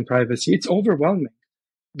security and privacy, it's overwhelming.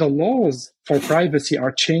 The laws for privacy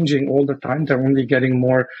are changing all the time. They're only getting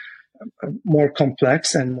more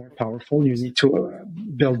complex and more powerful. You need to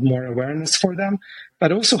build more awareness for them.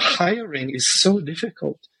 But also hiring is so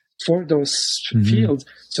difficult for those fields.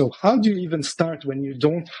 So how do you even start when you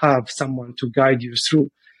don't have someone to guide you through?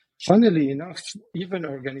 Funnily enough, even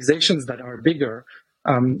organizations that are bigger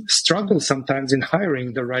struggle sometimes in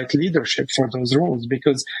hiring the right leadership for those roles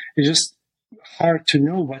because it's just hard to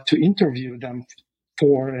know what to interview them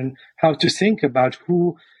for and how to think about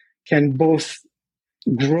who can both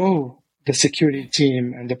grow the security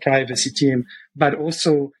team and the privacy team, but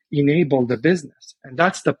also enable the business. And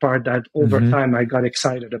that's the part that over time I got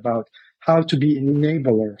excited about, how to be an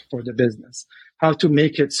enabler for the business, how to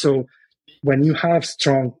make it so when you have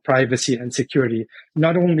strong privacy and security,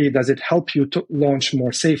 not only does it help you to launch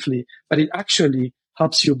more safely, but it actually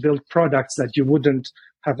helps you build products that you wouldn't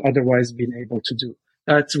have otherwise been able to do.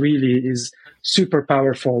 That really is super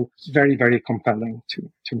powerful, very, very compelling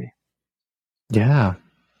to me. Yeah,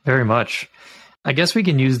 very much. I guess we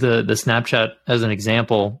can use the Snapchat as an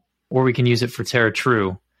example, or we can use it for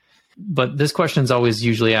TerraTrue. But this question is always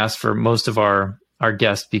usually asked for most of our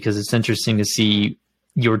guests because it's interesting to see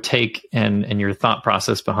your take and your thought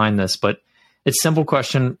process behind this. But it's a simple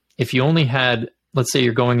question. If you only had, let's say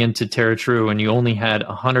you're going into TerraTrue and you only had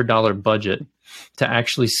 $100 budget to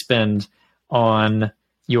actually spend on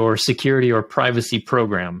your security or privacy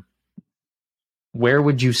program, where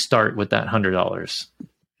would you start with that $100?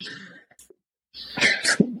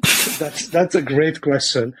 That's a great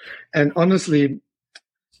question. And honestly,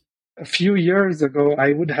 a few years ago,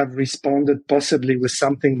 I would have responded possibly with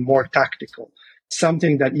something more tactical,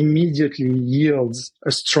 something that immediately yields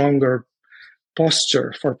a stronger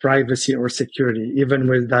posture for privacy or security, even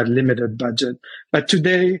with that limited budget. But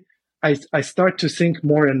today, I start to think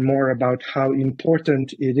more and more about how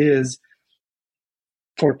important it is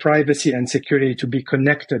for privacy and security to be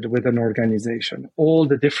connected with an organization, all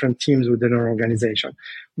the different teams within an organization.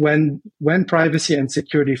 When privacy and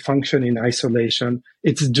security function in isolation,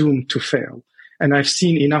 it's doomed to fail. And I've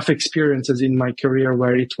seen enough experiences in my career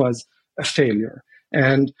where it was a failure.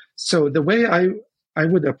 And so the way I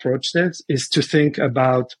would approach this is to think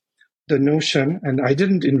about the notion, and I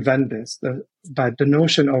didn't invent this, but the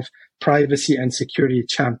notion of privacy and security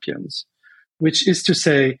champions, which is to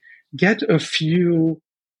say, get a few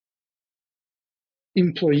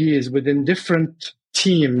employees within different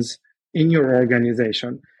teams in your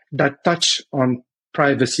organization that touch on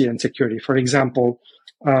privacy and security. For example,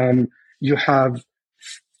 you have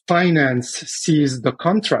finance sees the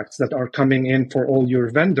contracts that are coming in for all your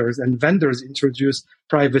vendors, and vendors introduce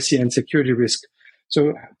privacy and security risk.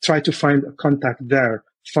 So try to find a contact there.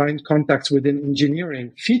 Find contacts within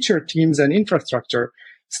engineering, feature teams and infrastructure.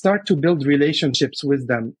 Start to build relationships with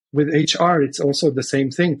them. With HR, it's also the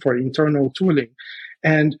same thing for internal tooling.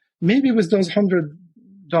 And maybe with those $100,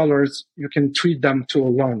 you can treat them to a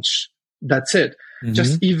lunch. That's it. Mm-hmm.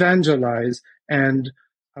 Just evangelize and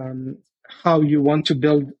how you want to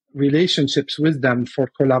build relationships with them for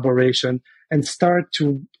collaboration, and start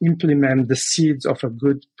to implement the seeds of a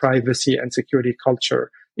good privacy and security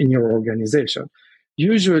culture in your organization.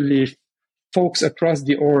 Usually, folks across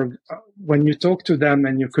the org, when you talk to them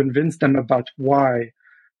and you convince them about why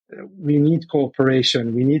we need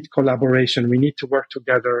cooperation, we need collaboration, we need to work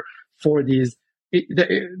together for these,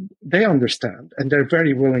 they understand and they're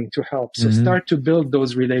very willing to help. So start to build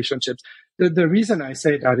those relationships. The reason I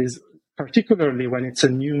say that is particularly when it's a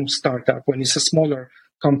new startup, when it's a smaller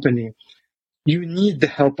company, you need the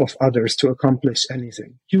help of others to accomplish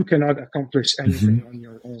anything. You cannot accomplish anything on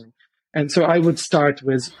your own. And so I would start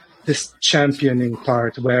with this championing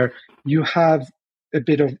part where you have a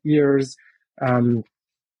bit of ears and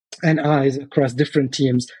eyes across different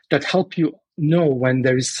teams that help you know when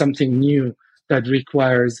there is something new that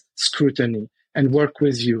requires scrutiny and work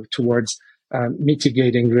with you towards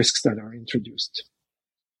mitigating risks that are introduced.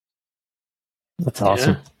 That's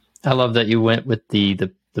awesome. Yeah. I love that you went with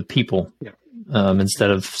the people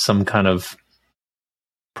instead of some kind of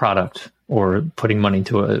product or putting money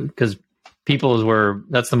to it, because people is where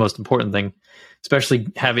that's the most important thing, especially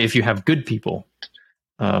if you have good people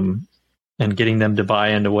and getting them to buy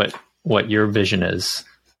into what your vision is.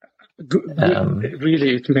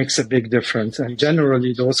 Really, it makes a big difference. And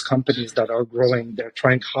generally, those companies that are growing, they're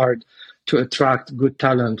trying hard to attract good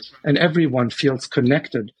talent, and everyone feels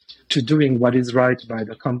connected to doing what is right by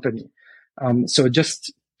the company. So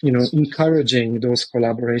just, encouraging those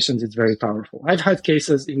collaborations is very powerful. I've had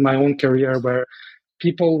cases in my own career where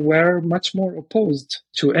people were much more opposed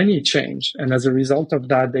to any change. And as a result of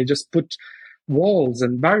that, they just put walls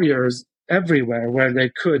and barriers everywhere where they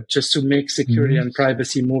could, just to make security and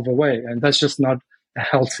privacy move away. And that's just not a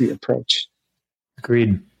healthy approach.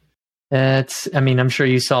 Agreed. I'm sure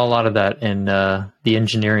you saw a lot of that in the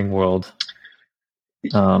engineering world.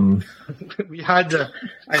 I had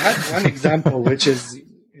one example, which is,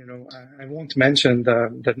 I won't mention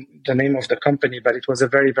the name of the company, but it was a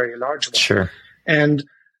very, very large one. Sure. And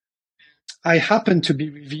I happened to be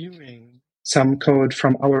reviewing some code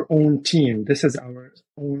from our own team. This is our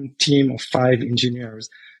own team of 5 engineers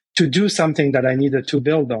to do something that I needed to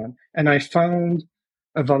build on. And I found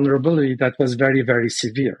a vulnerability that was very, very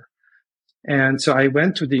severe. And so I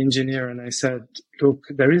went to the engineer and I said, look,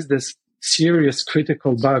 there is this serious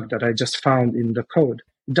critical bug that I just found in the code.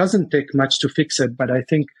 It doesn't take much to fix it, but I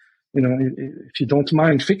think, if you don't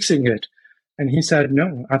mind fixing it. And he said,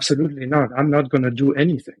 no, absolutely not. I'm not going to do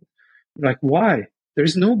anything. Like, why?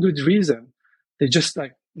 There's no good reason. They just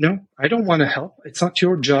no, I don't want to help. It's not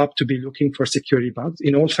your job to be looking for security bugs.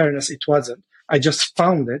 In all fairness, it wasn't. I just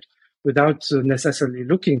found it without necessarily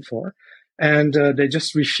looking for. And they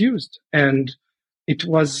just refused. And it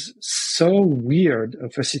was so weird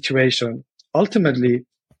of a situation. Ultimately,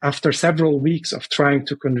 after several weeks of trying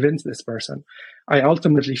to convince this person, I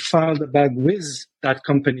ultimately filed a bug with that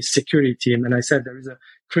company's security team. And I said, there is a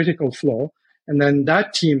critical flaw. And then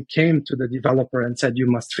that team came to the developer and said, you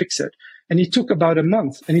must fix it. And it took about a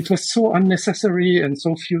month, and it was so unnecessary and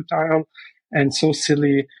so futile and so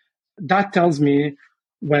silly. That tells me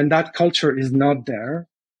when that culture is not there,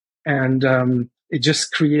 and it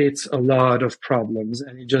just creates a lot of problems,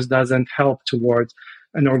 and it just doesn't help towards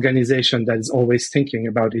an organization that is always thinking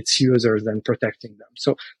about its users and protecting them.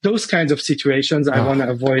 So those kinds of situations I want to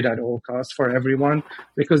avoid at all costs for everyone,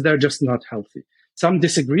 because they're just not healthy. Some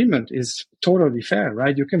disagreement is totally fair,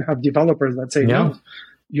 right? You can have developers that say, no,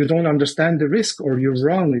 you don't understand the risk, or you're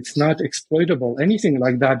wrong, it's not exploitable, anything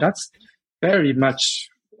like that. That's very much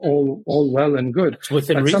all well and good. But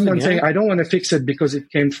someone saying, I don't want to fix it because it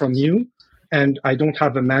came from you, and I don't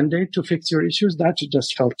have a mandate to fix your issues, that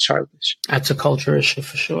just felt childish. That's a culture issue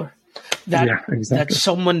for sure. That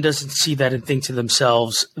someone doesn't see that and think to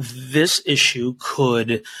themselves, this issue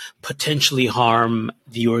could potentially harm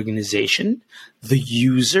the organization, the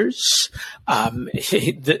users.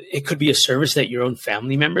 It could be a service that your own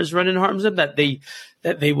family members run and harms them, that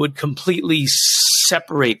they would completely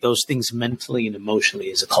separate those things mentally and emotionally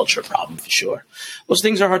is a culture problem for sure. Those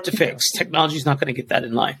things are hard to fix. Technology is not going to get that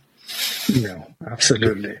in line. No,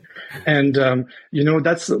 absolutely. And,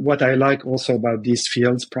 that's what I like also about these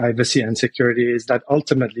fields, privacy and security, is that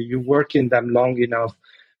ultimately you work in them long enough,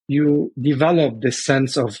 you develop this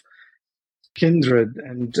sense of kindred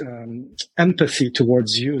and empathy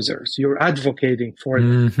towards users. You're advocating for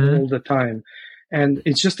them all the time. And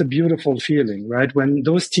it's just a beautiful feeling, right? When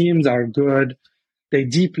those teams are good, they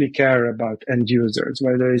deeply care about end users,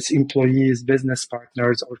 whether it's employees, business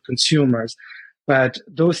partners, or consumers. But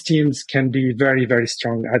those teams can be very, very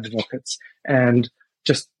strong advocates. And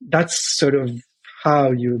just that's sort of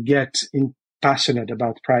how you get passionate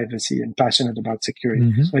about privacy and passionate about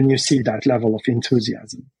security, when you see that level of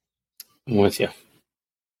enthusiasm. I'm with you.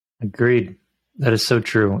 Agreed. That is so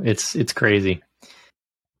true. It's crazy.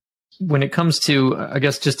 When it comes to, I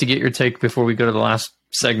guess, just to get your take before we go to the last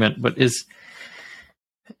segment, but is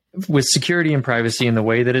with security and privacy and the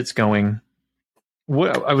way that it's going,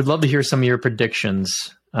 I would love to hear some of your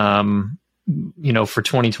predictions, for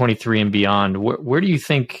 2023 and beyond. Where do you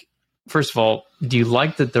think, first of all, do you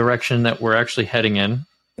like the direction that we're actually heading in?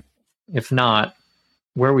 If not,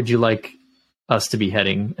 where would you like us to be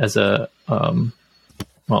heading as a,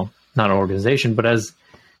 not an organization, but as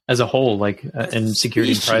a whole, like in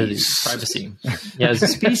security and privacy? Yeah, as a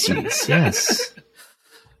species, yes.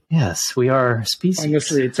 Yes, we are a species.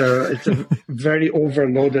 Honestly, it's a very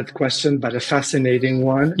overloaded question, but a fascinating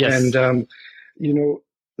one. Yes. And,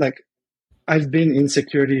 I've been in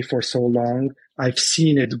security for so long. I've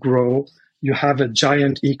seen it grow. You have a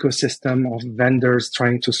giant ecosystem of vendors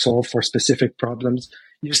trying to solve for specific problems.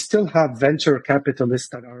 You still have venture capitalists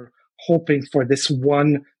that are hoping for this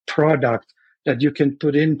one product that you can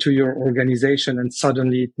put into your organization, and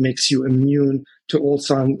suddenly it makes you immune to all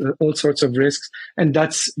sorts of risks. And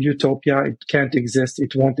that's utopia. It can't exist.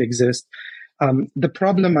 It won't exist. The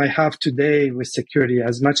problem I have today with security,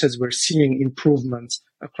 as much as we're seeing improvements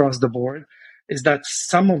across the board, is that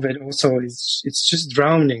some of it also it's just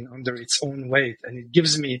drowning under its own weight. And it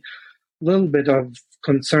gives me a little bit of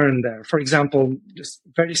concern there. For example, just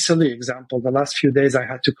very silly example, the last few days I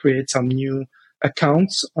had to create some new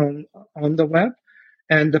accounts on the web,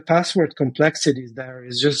 and the password complexities there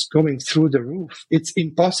is just going through the roof. It's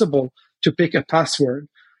impossible to pick a password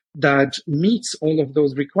that meets all of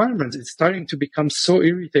those requirements. It's starting to become so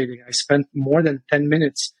irritating. I spent more than 10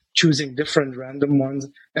 minutes choosing different random ones,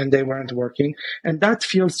 and they weren't working. And that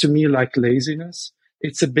feels to me like laziness.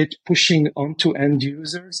 It's a bit pushing onto end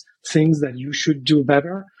users things that you should do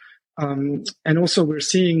better. And also we're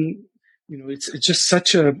seeing, it's just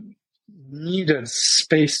such a needed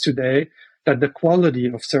space today that the quality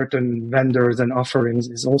of certain vendors and offerings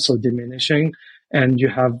is also diminishing, and you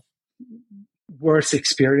have worse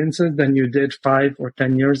experiences than you did 5 or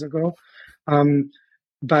 10 years ago.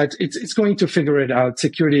 But it's going to figure it out.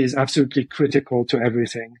 Security is absolutely critical to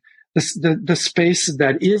everything. The space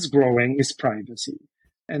that is growing is privacy,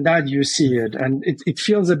 and that you see it. And it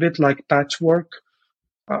feels a bit like patchwork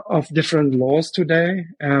of different laws today.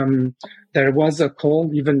 There was a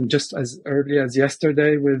call, even just as early as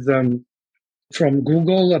yesterday, from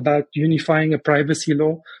Google about unifying a privacy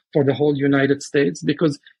law for the whole United States,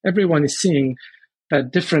 because everyone is seeing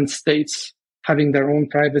that different states having their own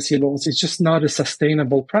privacy laws is just not a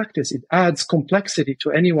sustainable practice. It adds complexity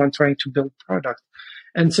to anyone trying to build product.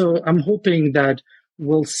 And so I'm hoping that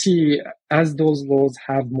we'll see, as those laws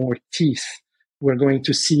have more teeth, we're going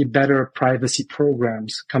to see better privacy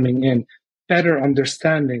programs coming in, better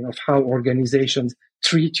understanding of how organizations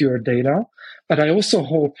treat your data. But I also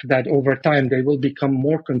hope that over time they will become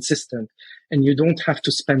more consistent and you don't have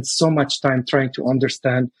to spend so much time trying to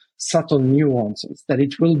understand subtle nuances, that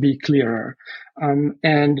it will be clearer.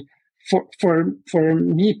 And for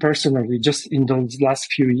me personally, just in those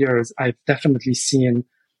last few years, I've definitely seen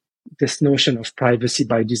this notion of privacy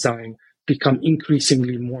by design become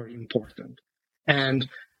increasingly more important. And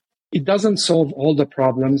it doesn't solve all the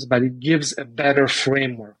problems, but it gives a better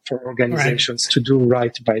framework for organizations to do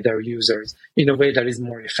right by their users in a way that is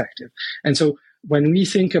more effective. And so when we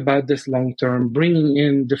think about this long term, bringing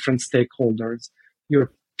in different stakeholders,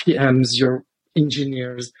 your PMs, your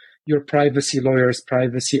engineers, your privacy lawyers,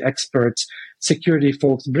 privacy experts, security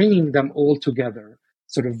folks, bringing them all together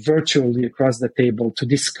sort of virtually across the table to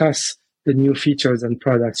discuss the new features and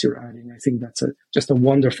products you're adding. I think that's just a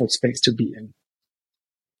wonderful space to be in.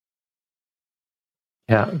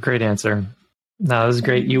 Yeah, great answer. No, that was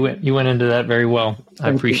great. You went into that very well. I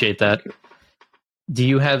appreciate that. Do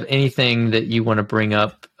you have anything that you want to bring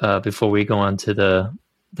up before we go on to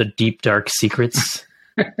the deep dark secrets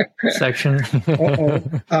section?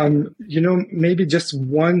 Maybe just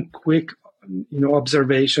one quick,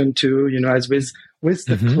 observation too. As with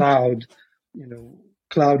the cloud,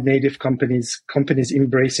 cloud native companies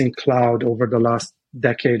embracing cloud over the last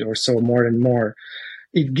decade or so, more and more.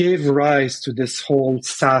 It gave rise to this whole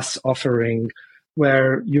SaaS offering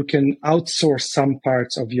where you can outsource some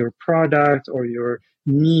parts of your product or your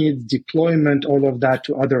needs, deployment, all of that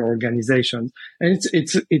to other organizations. And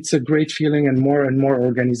it's a great feeling, and more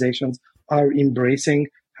organizations are embracing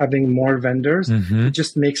having more vendors. It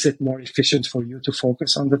just makes it more efficient for you to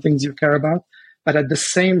focus on the things you care about. But at the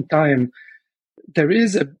same time, there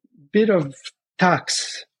is a bit of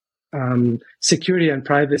tax, security and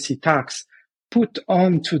privacy tax put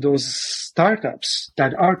onto those startups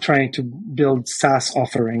that are trying to build SaaS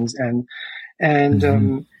offerings, and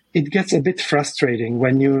it gets a bit frustrating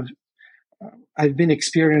when I've been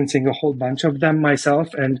experiencing a whole bunch of them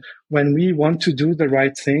myself, and when we want to do the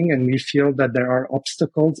right thing and we feel that there are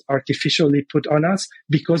obstacles artificially put on us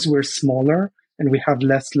because we're smaller and we have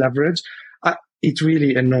less leverage, it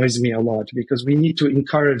really annoys me a lot, because we need to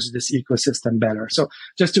encourage this ecosystem better. So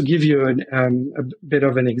just to give you a bit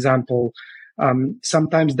of an example,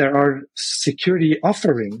 sometimes there are security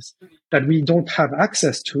offerings that we don't have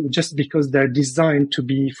access to just because they're designed to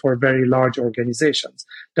be for very large organizations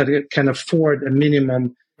that can afford a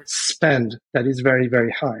minimum spend that is very,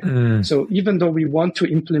 very high. So even though we want to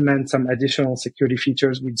implement some additional security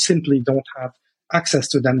features, we simply don't have access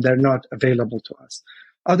to them. They're not available to us.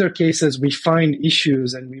 Other cases, we find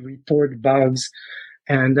issues and we report bugs,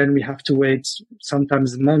 and then we have to wait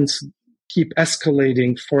sometimes months, keep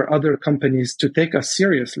escalating for other companies to take us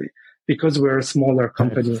seriously because we're a smaller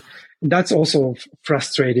company. And that's also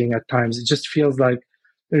frustrating at times. It just feels like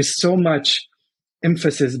there's so much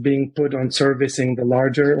emphasis being put on servicing the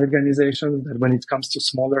larger organizations that when it comes to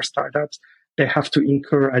smaller startups, they have to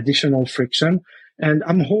incur additional friction. And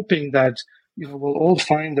I'm hoping that we'll all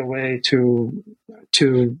find a way to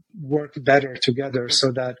work better together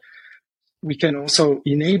so that we can also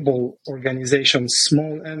enable organizations,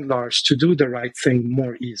 small and large, to do the right thing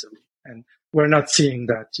more easily. And we're not seeing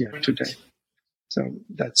that yet today. So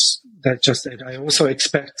that's just it. I also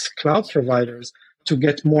expect cloud providers to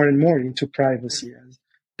get more and more into privacy, as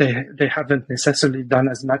they haven't necessarily done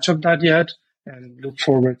as much of that yet, and look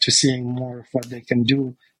forward to seeing more of what they can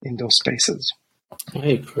do in those spaces. I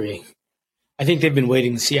agree. I think they've been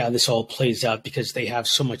waiting to see how this all plays out because they have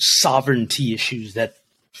so much sovereignty issues that,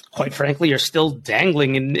 quite frankly, are still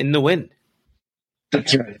dangling in the wind.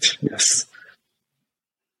 That's right. Yes.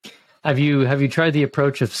 Have you tried the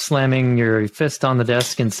approach of slamming your fist on the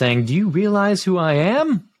desk and saying, "Do you realize who I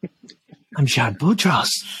am? I'm Jad Boutros."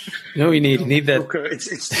 No, you need that.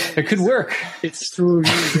 It could work. It's through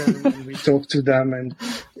reason when we talk to them, and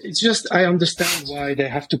it's just, I understand why they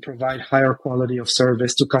have to provide higher quality of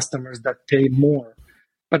service to customers that pay more.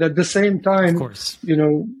 But at the same time, of course,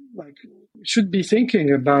 should be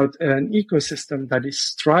thinking about an ecosystem that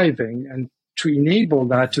is thriving and to enable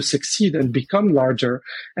that to succeed and become larger.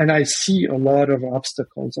 And I see a lot of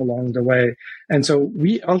obstacles along the way. And so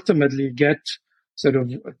we ultimately get sort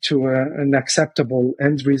of to an acceptable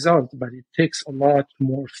end result, but it takes a lot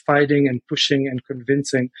more fighting and pushing and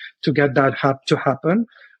convincing to get that to happen.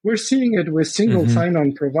 We're seeing it with single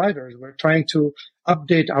sign-on providers. We're trying to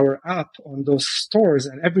update our app on those stores,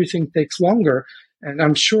 and everything takes longer. And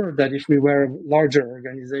I'm sure that if we were a larger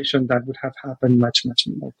organization, that would have happened much, much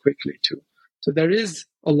more quickly too. So there is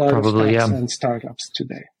a lot of tax on startups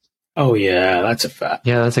today. Oh yeah, that's a fact.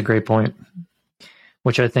 Yeah, that's a great point,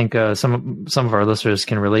 which I think some of our listeners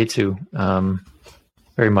can relate to,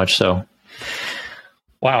 very much so.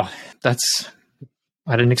 Wow, that's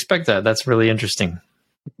I didn't expect that. That's really interesting.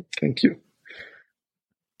 Thank you.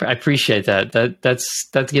 I appreciate that.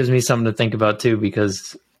 That gives me something to think about too,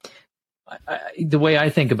 because the way I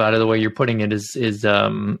think about it, the way you're putting it is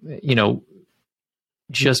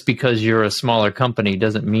just because you're a smaller company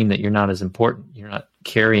doesn't mean that you're not as important. You're not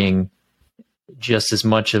carrying just as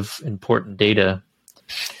much of important data.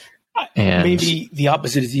 And maybe the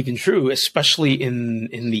opposite is even true, especially in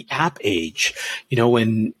the app age.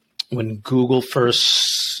 When Google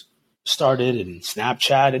first started and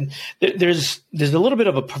Snapchat, and there's a little bit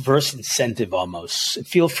of a perverse incentive almost.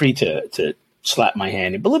 Feel free to slap my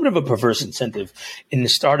hand, but a little bit of a perverse incentive in the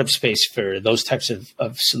startup space for those types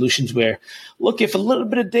of solutions where, look, if a little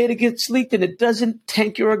bit of data gets leaked and it doesn't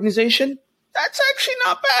tank your organization, that's actually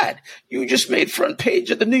not bad. You just made front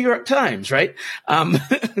page of the New York Times, right?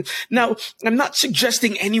 Now, I'm not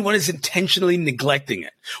suggesting anyone is intentionally neglecting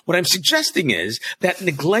it. What I'm suggesting is that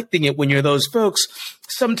neglecting it when you're those folks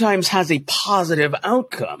sometimes has a positive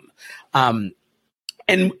outcome. And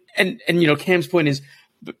Cam's point is,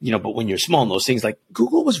 but when you're small in those things, like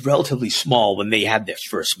Google was relatively small when they had their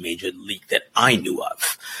first major leak that I knew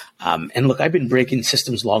of. And look, I've been breaking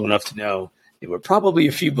systems long enough to know there were probably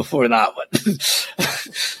a few before that one.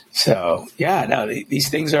 So, these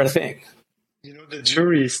things are a thing. The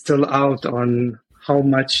jury is still out on how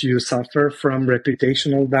much you suffer from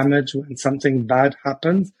reputational damage when something bad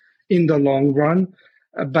happens in the long run.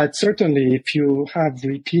 But certainly, if you have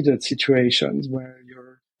repeated situations where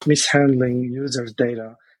you're mishandling users'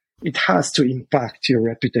 data, it has to impact your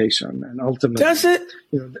reputation. And ultimately, does it?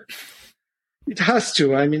 It has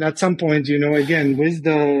to. I mean, at some point, again, with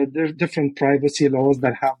the different privacy laws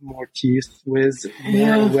that have more teeth, with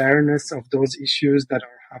more awareness of those issues that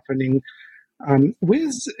are happening,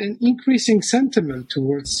 with an increasing sentiment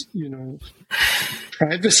towards,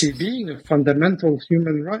 privacy being a fundamental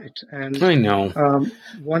human right. And I know.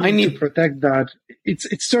 Wanting to protect that,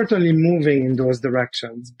 it's certainly moving in those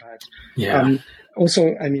directions. But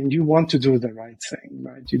also, I mean, you want to do the right thing,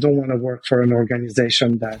 right? You don't want to work for an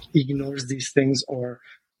organization that ignores these things or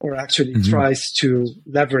actually tries to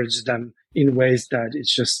leverage them in ways that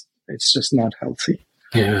it's just not healthy.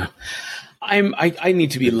 Yeah. I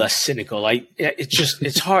need to be less cynical.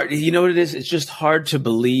 It's hard. You know what it is? It's just hard to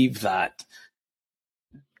believe that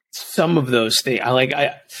some of those things,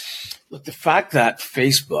 look, the fact that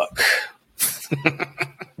Facebook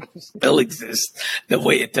still exists the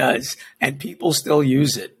way it does and people still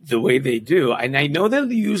use it the way they do. And I know they're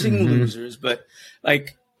using losers, but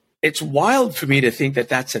it's wild for me to think that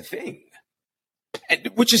that's a thing.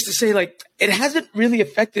 And, which is to say, it hasn't really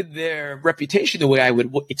affected their reputation the way I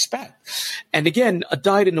would expect. And again, a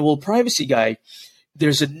dyed-in-the-wool privacy guy,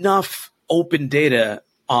 there's enough open data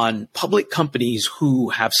on public companies who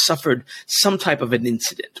have suffered some type of an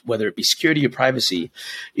incident, whether it be security or privacy.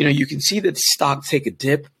 You can see that stock take a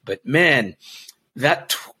dip, but man,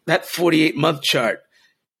 that 48-month chart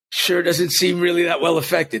sure doesn't seem really that well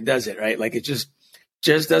affected, does it? Right? It just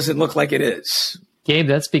doesn't look like it is. Gabe,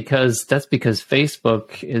 that's because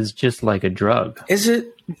Facebook is just like a drug. Is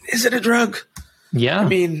it a drug? Yeah. I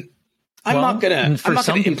mean, I'm not gonna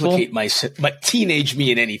implicate my teenage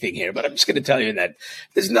me in anything here, but I'm just gonna tell you that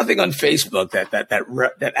there's nothing on Facebook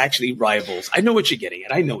that actually rivals. I know what you're getting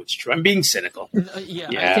at. I know it's true. I'm being cynical.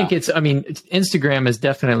 I think Instagram is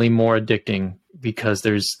definitely more addicting because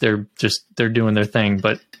they're doing their thing,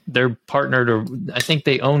 but they're partnered, or I think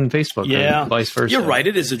they own Facebook, or vice versa. You're right.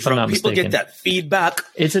 It is a drug. People get that feedback.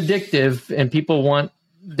 It's addictive, and people want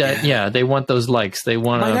that. Yeah, they want those likes. They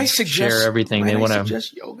want to share everything. They want to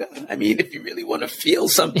suggest yoga. I mean, if you really want to feel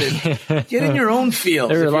something, get in your own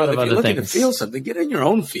fields. There are a lot of other things. If you're looking to feel something, get in your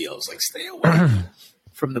own fields. Stay away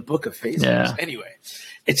from the book of Facebook. Yeah. Anyway,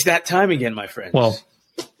 it's that time again, my friends. Well,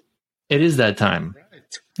 it is that time. Right.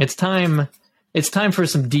 It's time. It's time for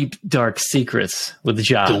some deep, dark secrets with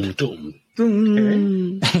Jad. Dum, dum,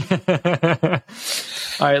 dum. Okay.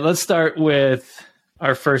 All right, let's start with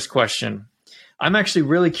our first question. I'm actually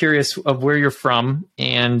really curious of where you're from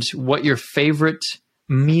and what your favorite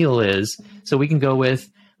meal is. So we can go with,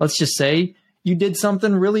 let's just say you did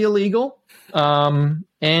something really illegal, and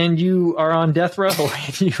you are on death row.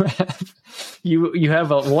 you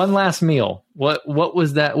have one last meal. What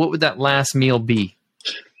was that? What would that last meal be?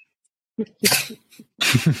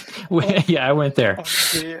 Yeah, I went there.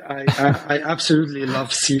 Honestly, I absolutely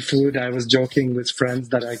love seafood. I was joking with friends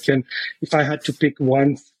that if I had to pick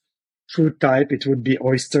one food type, it would be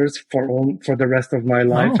oysters for the rest of my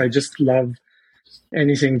life. I just love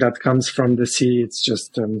anything that comes from the sea. It's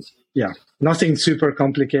just, nothing super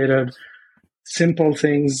complicated, simple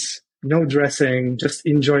things, no dressing, just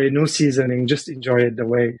enjoy it, no seasoning, just enjoy it the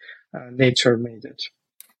way nature made it.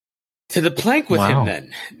 To the plank with him,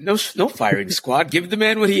 then. No firing squad. Give the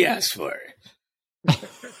man what he asked for.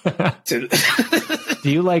 Do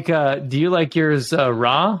you like yours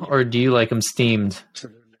raw, or do you like them steamed?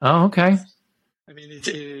 Absolutely. Oh, okay. I mean,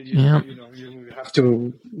 you have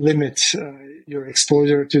to limit your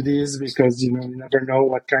exposure to these because you never know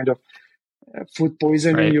what kind of food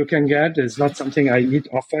poisoning you can get. It's not something I eat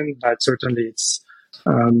often, but certainly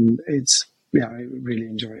I really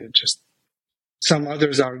enjoy it. Just some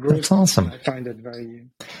others are gross. That's awesome. I find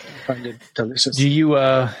it delicious. Do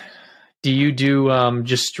you do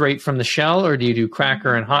just straight from the shell, or do you do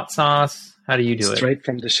cracker and hot sauce? How do you do it? Straight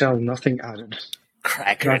from the shell, nothing added.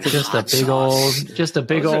 Cracker and just hot a big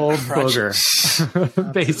sauce. old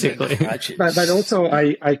booger, basically. But also,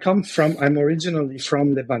 I'm originally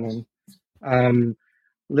from Lebanon.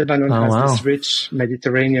 Lebanon has this rich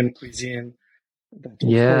Mediterranean cuisine. That, of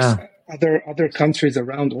course, other countries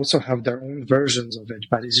around also have their own versions of it,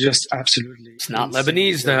 but it's just absolutely. It's not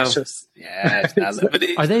Lebanese delicious. though. Yeah, it's not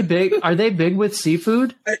Lebanese. Are they big with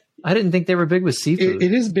seafood? I didn't think they were big with seafood.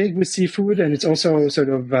 It is big with seafood, and it's also sort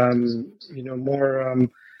of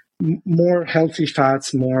more healthy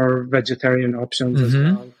fats, more vegetarian options as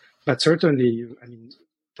well. But certainly,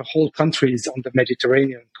 the whole country is on the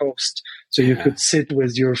Mediterranean coast, so you could sit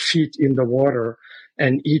with your feet in the water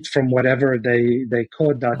and eat from whatever they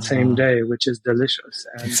caught that same day, which is delicious.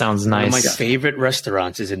 And sounds nice. One of my favorite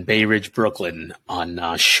restaurants is in Bay Ridge, Brooklyn on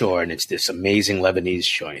shore, and it's this amazing Lebanese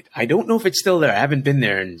joint. I don't know if it's still there. I haven't been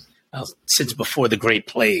there since before the Great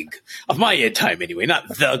Plague, of my time anyway, not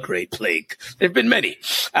the Great Plague. There have been many.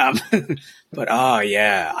 But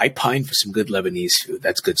I pine for some good Lebanese food.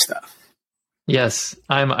 That's good stuff. Yes,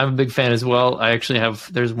 I'm a big fan as well. I actually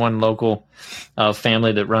there's one local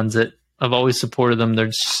family that runs it. I've always supported them. They're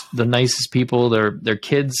just the nicest people. Their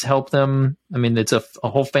kids help them. I mean, it's a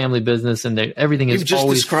whole family business, and everything is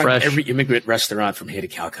always fresh. You've just described every immigrant restaurant from here to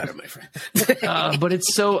Calcutta, my friend. But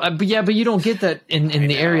it's so. But you don't get that in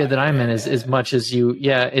the area that I'm in as much as you.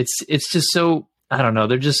 Yeah, it's just so. I don't know.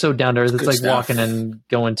 They're just so down to earth. It's like stuff. Walking and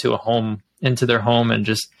going into their home, and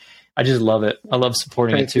I just love it. I love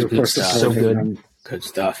supporting it too. It's so good. Good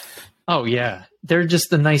stuff. Oh yeah, they're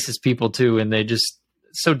just the nicest people too, and they just.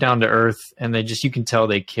 So down to earth, and you can tell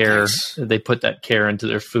they care. Nice. They put that care into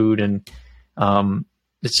their food, and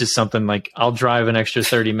it's just something like I'll drive an extra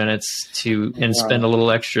 30 minutes and spend a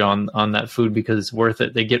little extra on that food because it's worth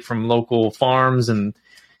it. They get from local farms, and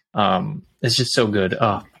it's just so good.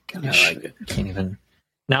 Oh my gosh, I can't even.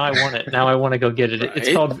 Now I want it. Now I want to go get it.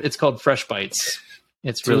 Right? It's called Fresh Bites.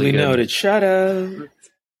 It's really good. Noted. Shut up.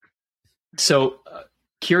 So.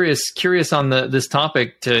 Curious on this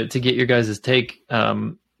topic to get your guys' take.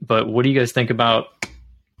 But what do you guys think about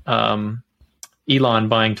Elon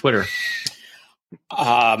buying Twitter?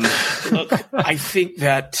 Look, I think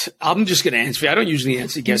that I'm just going to answer. I don't usually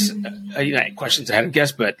answer questions ahead of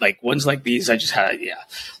guests, but like ones like these, I just had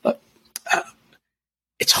Look,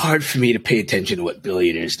 it's hard for me to pay attention to what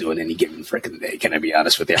billionaires do in any given freaking day. Can I be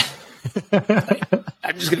honest with you?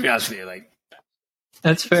 I'm just going to be honest with you.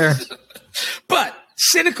 That's fair. But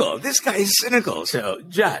cynical. This guy is cynical. So,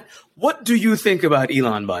 John, what do you think about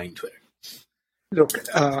Elon buying Twitter? Look,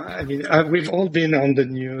 we've all been on the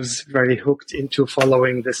news, very hooked into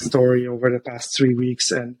following this story over the past 3 weeks,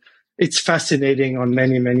 and it's fascinating on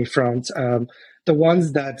many, many fronts. The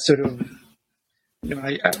ones that sort of,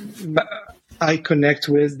 I connect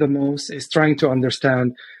with the most is trying to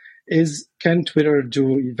understand can Twitter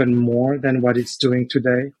do even more than what it's doing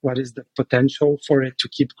today? What is the potential for it to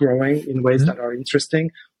keep growing in ways that are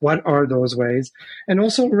interesting? What are those ways? And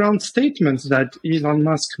also around statements that Elon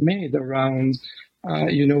Musk made around,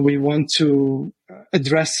 we want to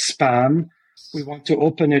address spam. We want to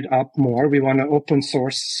open it up more. We want to open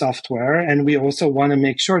source software. And we also want to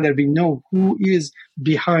make sure that we know who is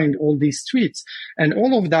behind all these tweets. And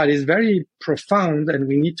all of that is very profound. And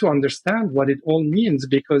we need to understand what it all means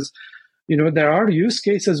because, there are use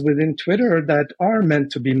cases within Twitter that are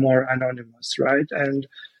meant to be more anonymous, right? And,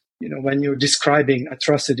 when you're describing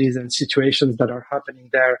atrocities and situations that are happening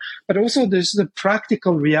there, but also there's the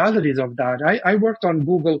practical realities of that. I worked on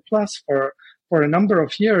Google Plus for a number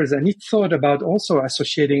of years, and it thought about also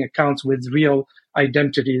associating accounts with real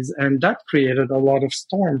identities, and that created a lot of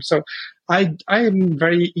storm. So I am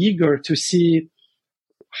very eager to see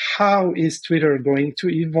how is Twitter going to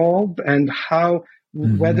evolve and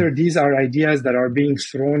whether these are ideas that are being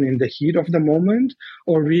thrown in the heat of the moment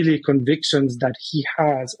or really convictions that he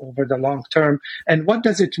has over the long term. And what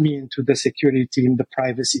does it mean to the security team, the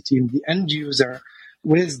privacy team, the end user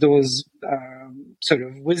with those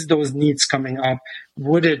with those needs coming up?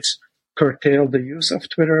 Would it curtail the use of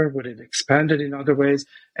Twitter? Would it expand it in other ways?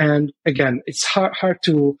 And again, it's hard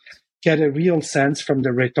to get a real sense from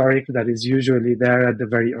the rhetoric that is usually there at the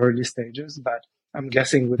very early stages. But I'm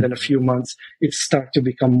guessing within a few months, it starts to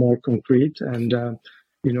become more concrete. And,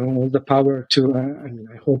 all the power to,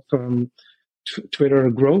 I hope Twitter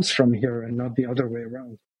grows from here and not the other way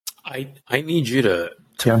around. I need you to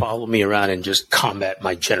follow me around and just combat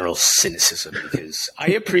my general cynicism, because I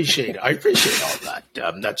appreciate all that.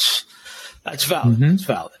 That's valid. Mm-hmm. It's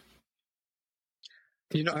valid.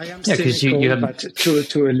 I am cynical, but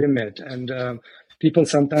to a limit. And people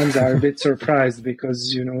sometimes are a bit surprised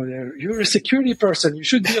because, you're a security person. You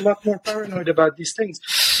should be a lot more paranoid about these things.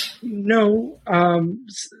 No,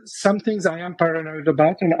 some things I am paranoid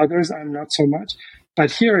about and others I'm not so much.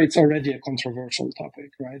 But here it's already a controversial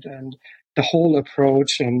topic, right? And the whole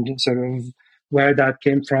approach and sort of where that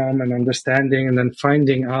came from and understanding and then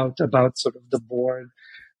finding out about sort of the board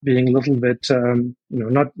being a little bit,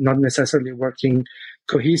 not necessarily working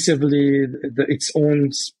cohesively, its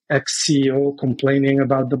own ex-CEO complaining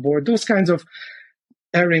about the board, those kinds of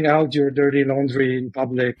airing out your dirty laundry in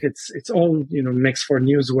public. It's all, makes for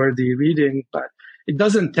newsworthy reading, but it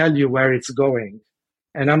doesn't tell you where it's going.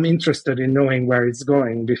 And I'm interested in knowing where it's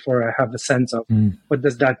going before I have a sense of what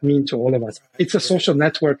does that mean to all of us. It's a social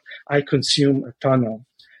network I consume a ton of.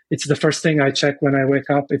 It's the first thing I check when I wake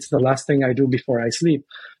up. It's the last thing I do before I sleep.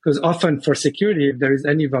 Because often for security, if there is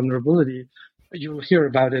any vulnerability, you'll hear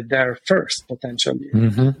about it there first, potentially.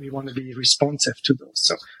 Mm-hmm. We want to be responsive to those.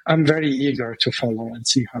 So I'm very eager to follow and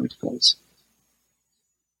see how it goes.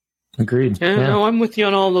 Agreed. Yeah. No, I'm with you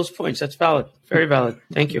on all those points. That's valid. Very valid.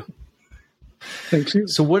 Thank you. Thank you.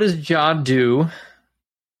 So what does Jod do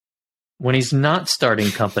when he's not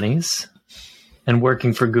starting companies and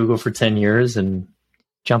working for Google for 10 years and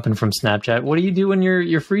jumping from Snapchat? What do you do in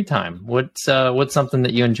your free time? What's something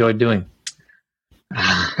that you enjoy doing?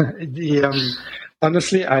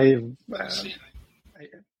 Honestly,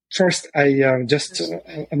 just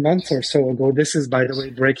a month or so ago, this is, by the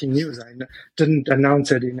way, breaking news. I didn't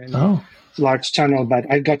announce it in any large channel, but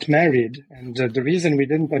I got married. And the reason we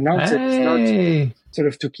didn't announce it is not sort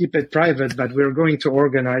of to keep it private, but we're going to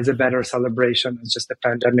organize a better celebration. It's just the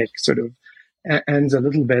pandemic sort of ends a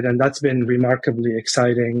little bit. And that's been remarkably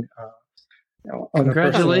exciting.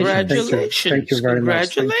 Congratulations! Thank you very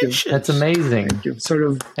much. That's amazing. Thank you. Sort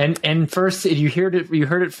of, and first you heard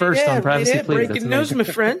it first on Privacy Please. Breaking news, my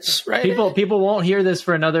friends. Right? People won't hear this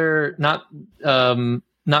for another not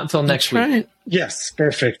until next week. Right. Yes,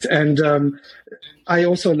 perfect. And I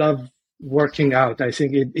also love working out. I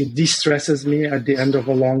think it de-stresses me at the end of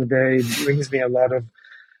a long day. It brings me a lot of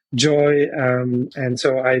joy, and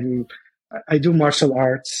so I do martial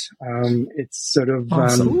arts. It's sort of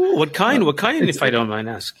awesome. What kind? If I don't mind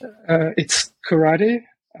asking. It's karate.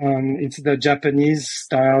 It's the Japanese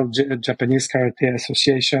style, Japanese Karate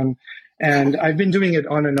Association, and I've been doing it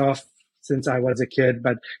on and off since I was a kid.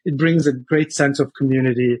 But it brings a great sense of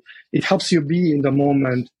community. It helps you be in the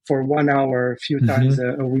moment for 1 hour, a few times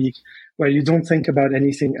a week, where you don't think about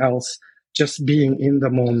anything else. Just being in the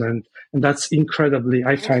moment. And that's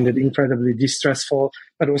I find it incredibly distressful,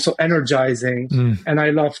 but also energizing. And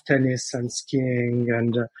I love tennis and skiing.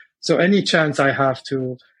 And so any chance I have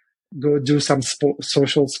to go do some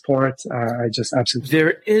social sport, I just absolutely.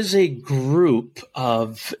 There is a group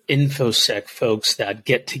of InfoSec folks that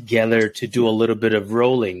get together to do a little bit of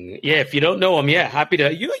rolling. Yeah, if you don't know them, happy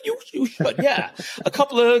to. You should. Yeah, a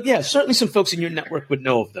couple of certainly some folks in your network would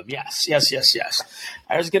know of them. Yes. I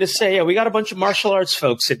was going to say, we got a bunch of martial arts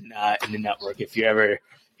folks in the network. If you're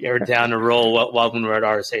ever down to roll, welcome to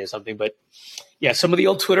RSA or something. But yeah, some of the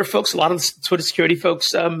old Twitter folks, a lot of the Twitter security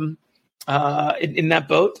folks. In that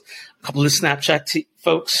boat, a couple of Snapchat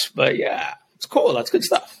folks, but yeah, it's cool. That's good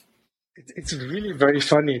stuff. It's really very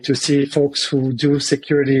funny to see folks who do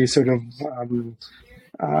security sort of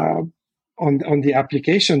on the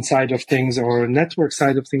application side of things or network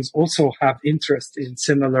side of things also have interest in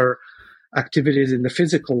similar activities in the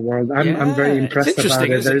physical world. I'm very impressed about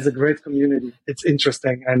it. There is a great community. It's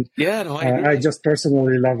interesting, and I just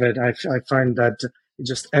personally love it. I find that it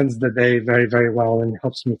just ends the day very, very well and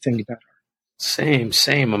helps me think better. Same.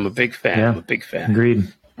 I'm a big fan. Yeah,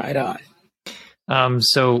 agreed. Right on.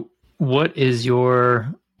 So what is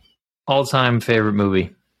your all-time favorite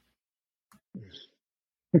movie?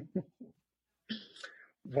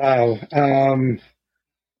 Wow.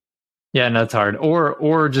 Yeah, no, it's hard.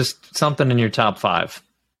 Or just something in your top 5.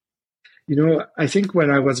 I think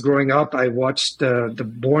when I was growing up, I watched the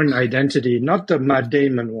Bourne Identity, not the Matt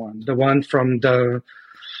Damon one, the one from I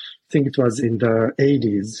think it was in the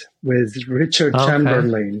 80s with Richard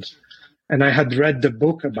Chamberlain. And I had read the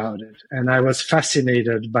book about it, and I was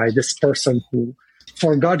fascinated by this person who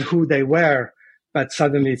forgot who they were, but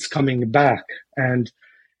suddenly it's coming back. And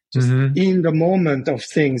just in the moment of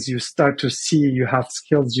things, you start to see you have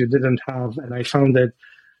skills you didn't have. And I found that,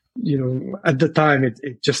 at the time,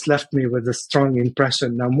 it just left me with a strong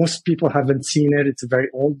impression. Now, most people haven't seen it. It's a very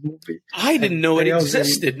old movie. I didn't know it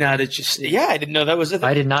existed. Now that I didn't know that was a thing.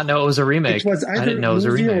 I did not know it was a remake. It was either a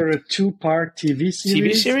movie or a 2-part TV series.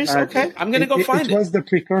 TV series? Okay. I'm going to go find it. It was the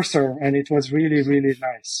precursor, and it was really, really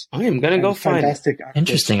nice. I am going to go find it.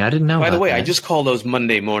 Interesting. I didn't know. By the way, that. I just call those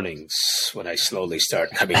Monday mornings when I slowly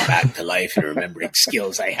start coming back to life and remembering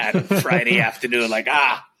skills I had on Friday afternoon. Like,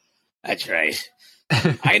 that's right.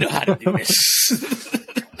 I know how to do this.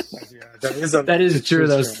 That is true,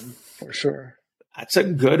 though. For sure. That's a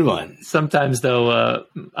good one. Sometimes, though,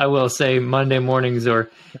 I will say Monday mornings, or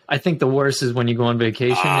I think the worst is when you go on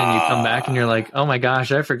vacation and you come back and you're like, oh my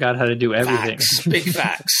gosh, I forgot how to do everything. Big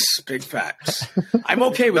facts. I'm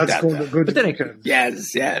okay with that. But then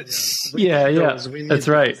yes. Yeah. That's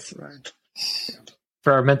right.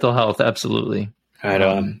 For our mental health, absolutely. Right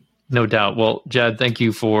on. No doubt. Well, Jad, thank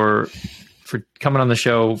you for coming on the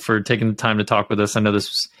show, for taking the time to talk with us. I know this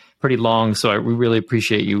was pretty long, so we really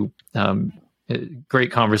appreciate you.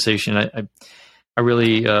 Great conversation. I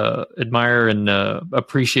really admire and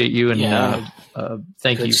appreciate you, and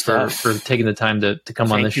thank you for taking the time to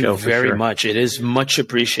come on the show. Thank you very much. It is much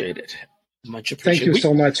appreciated. Much appreciated. Thank you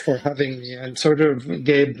so much for having me. And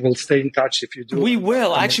Gabe, will stay in touch if you do. We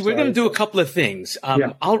will. Actually, we're going to do a couple of things.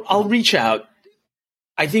 I'll reach out.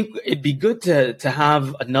 I think it'd be good to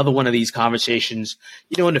have another one of these conversations,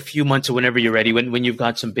 in a few months or whenever you're ready, when you've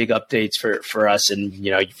got some big updates for us and,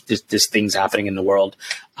 this thing's happening in the world.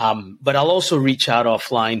 But I'll also reach out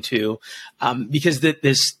offline too, because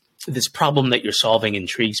this problem that you're solving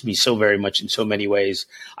intrigues me so very much in so many ways.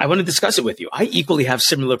 I want to discuss it with you. I equally have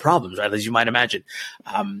similar problems, right, as you might imagine.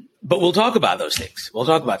 But we'll talk about those things.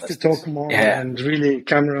 Talk more. And really,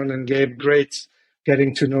 Cameron and Gabe, great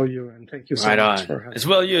getting to know you, and thank you so much for having me. As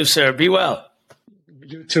well, you, sir. Be well.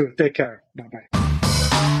 You too. Take care. Bye-bye.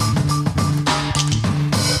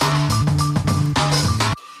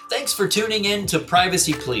 Thanks for tuning in to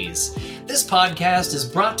Privacy Please. This podcast is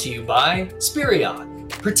brought to you by Spirion,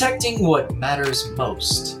 protecting what matters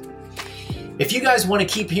most. If you guys want to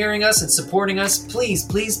keep hearing us and supporting us, please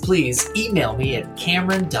email me at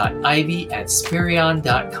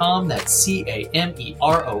cameron.ivey@spirion.com. That's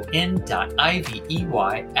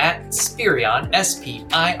cameron.ivey@spirion,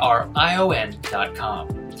 SPIRION.com.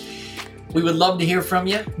 We would love to hear from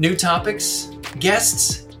you. New topics,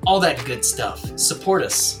 guests, all that good stuff. Support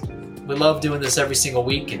us. We love doing this every single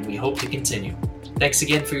week, and we hope to continue. Thanks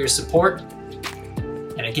again for your support.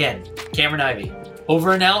 And again, Cameron Ivey,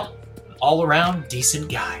 over and out. All around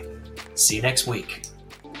decent guy. See you next week.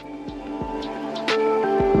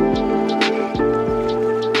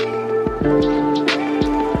 Thank you.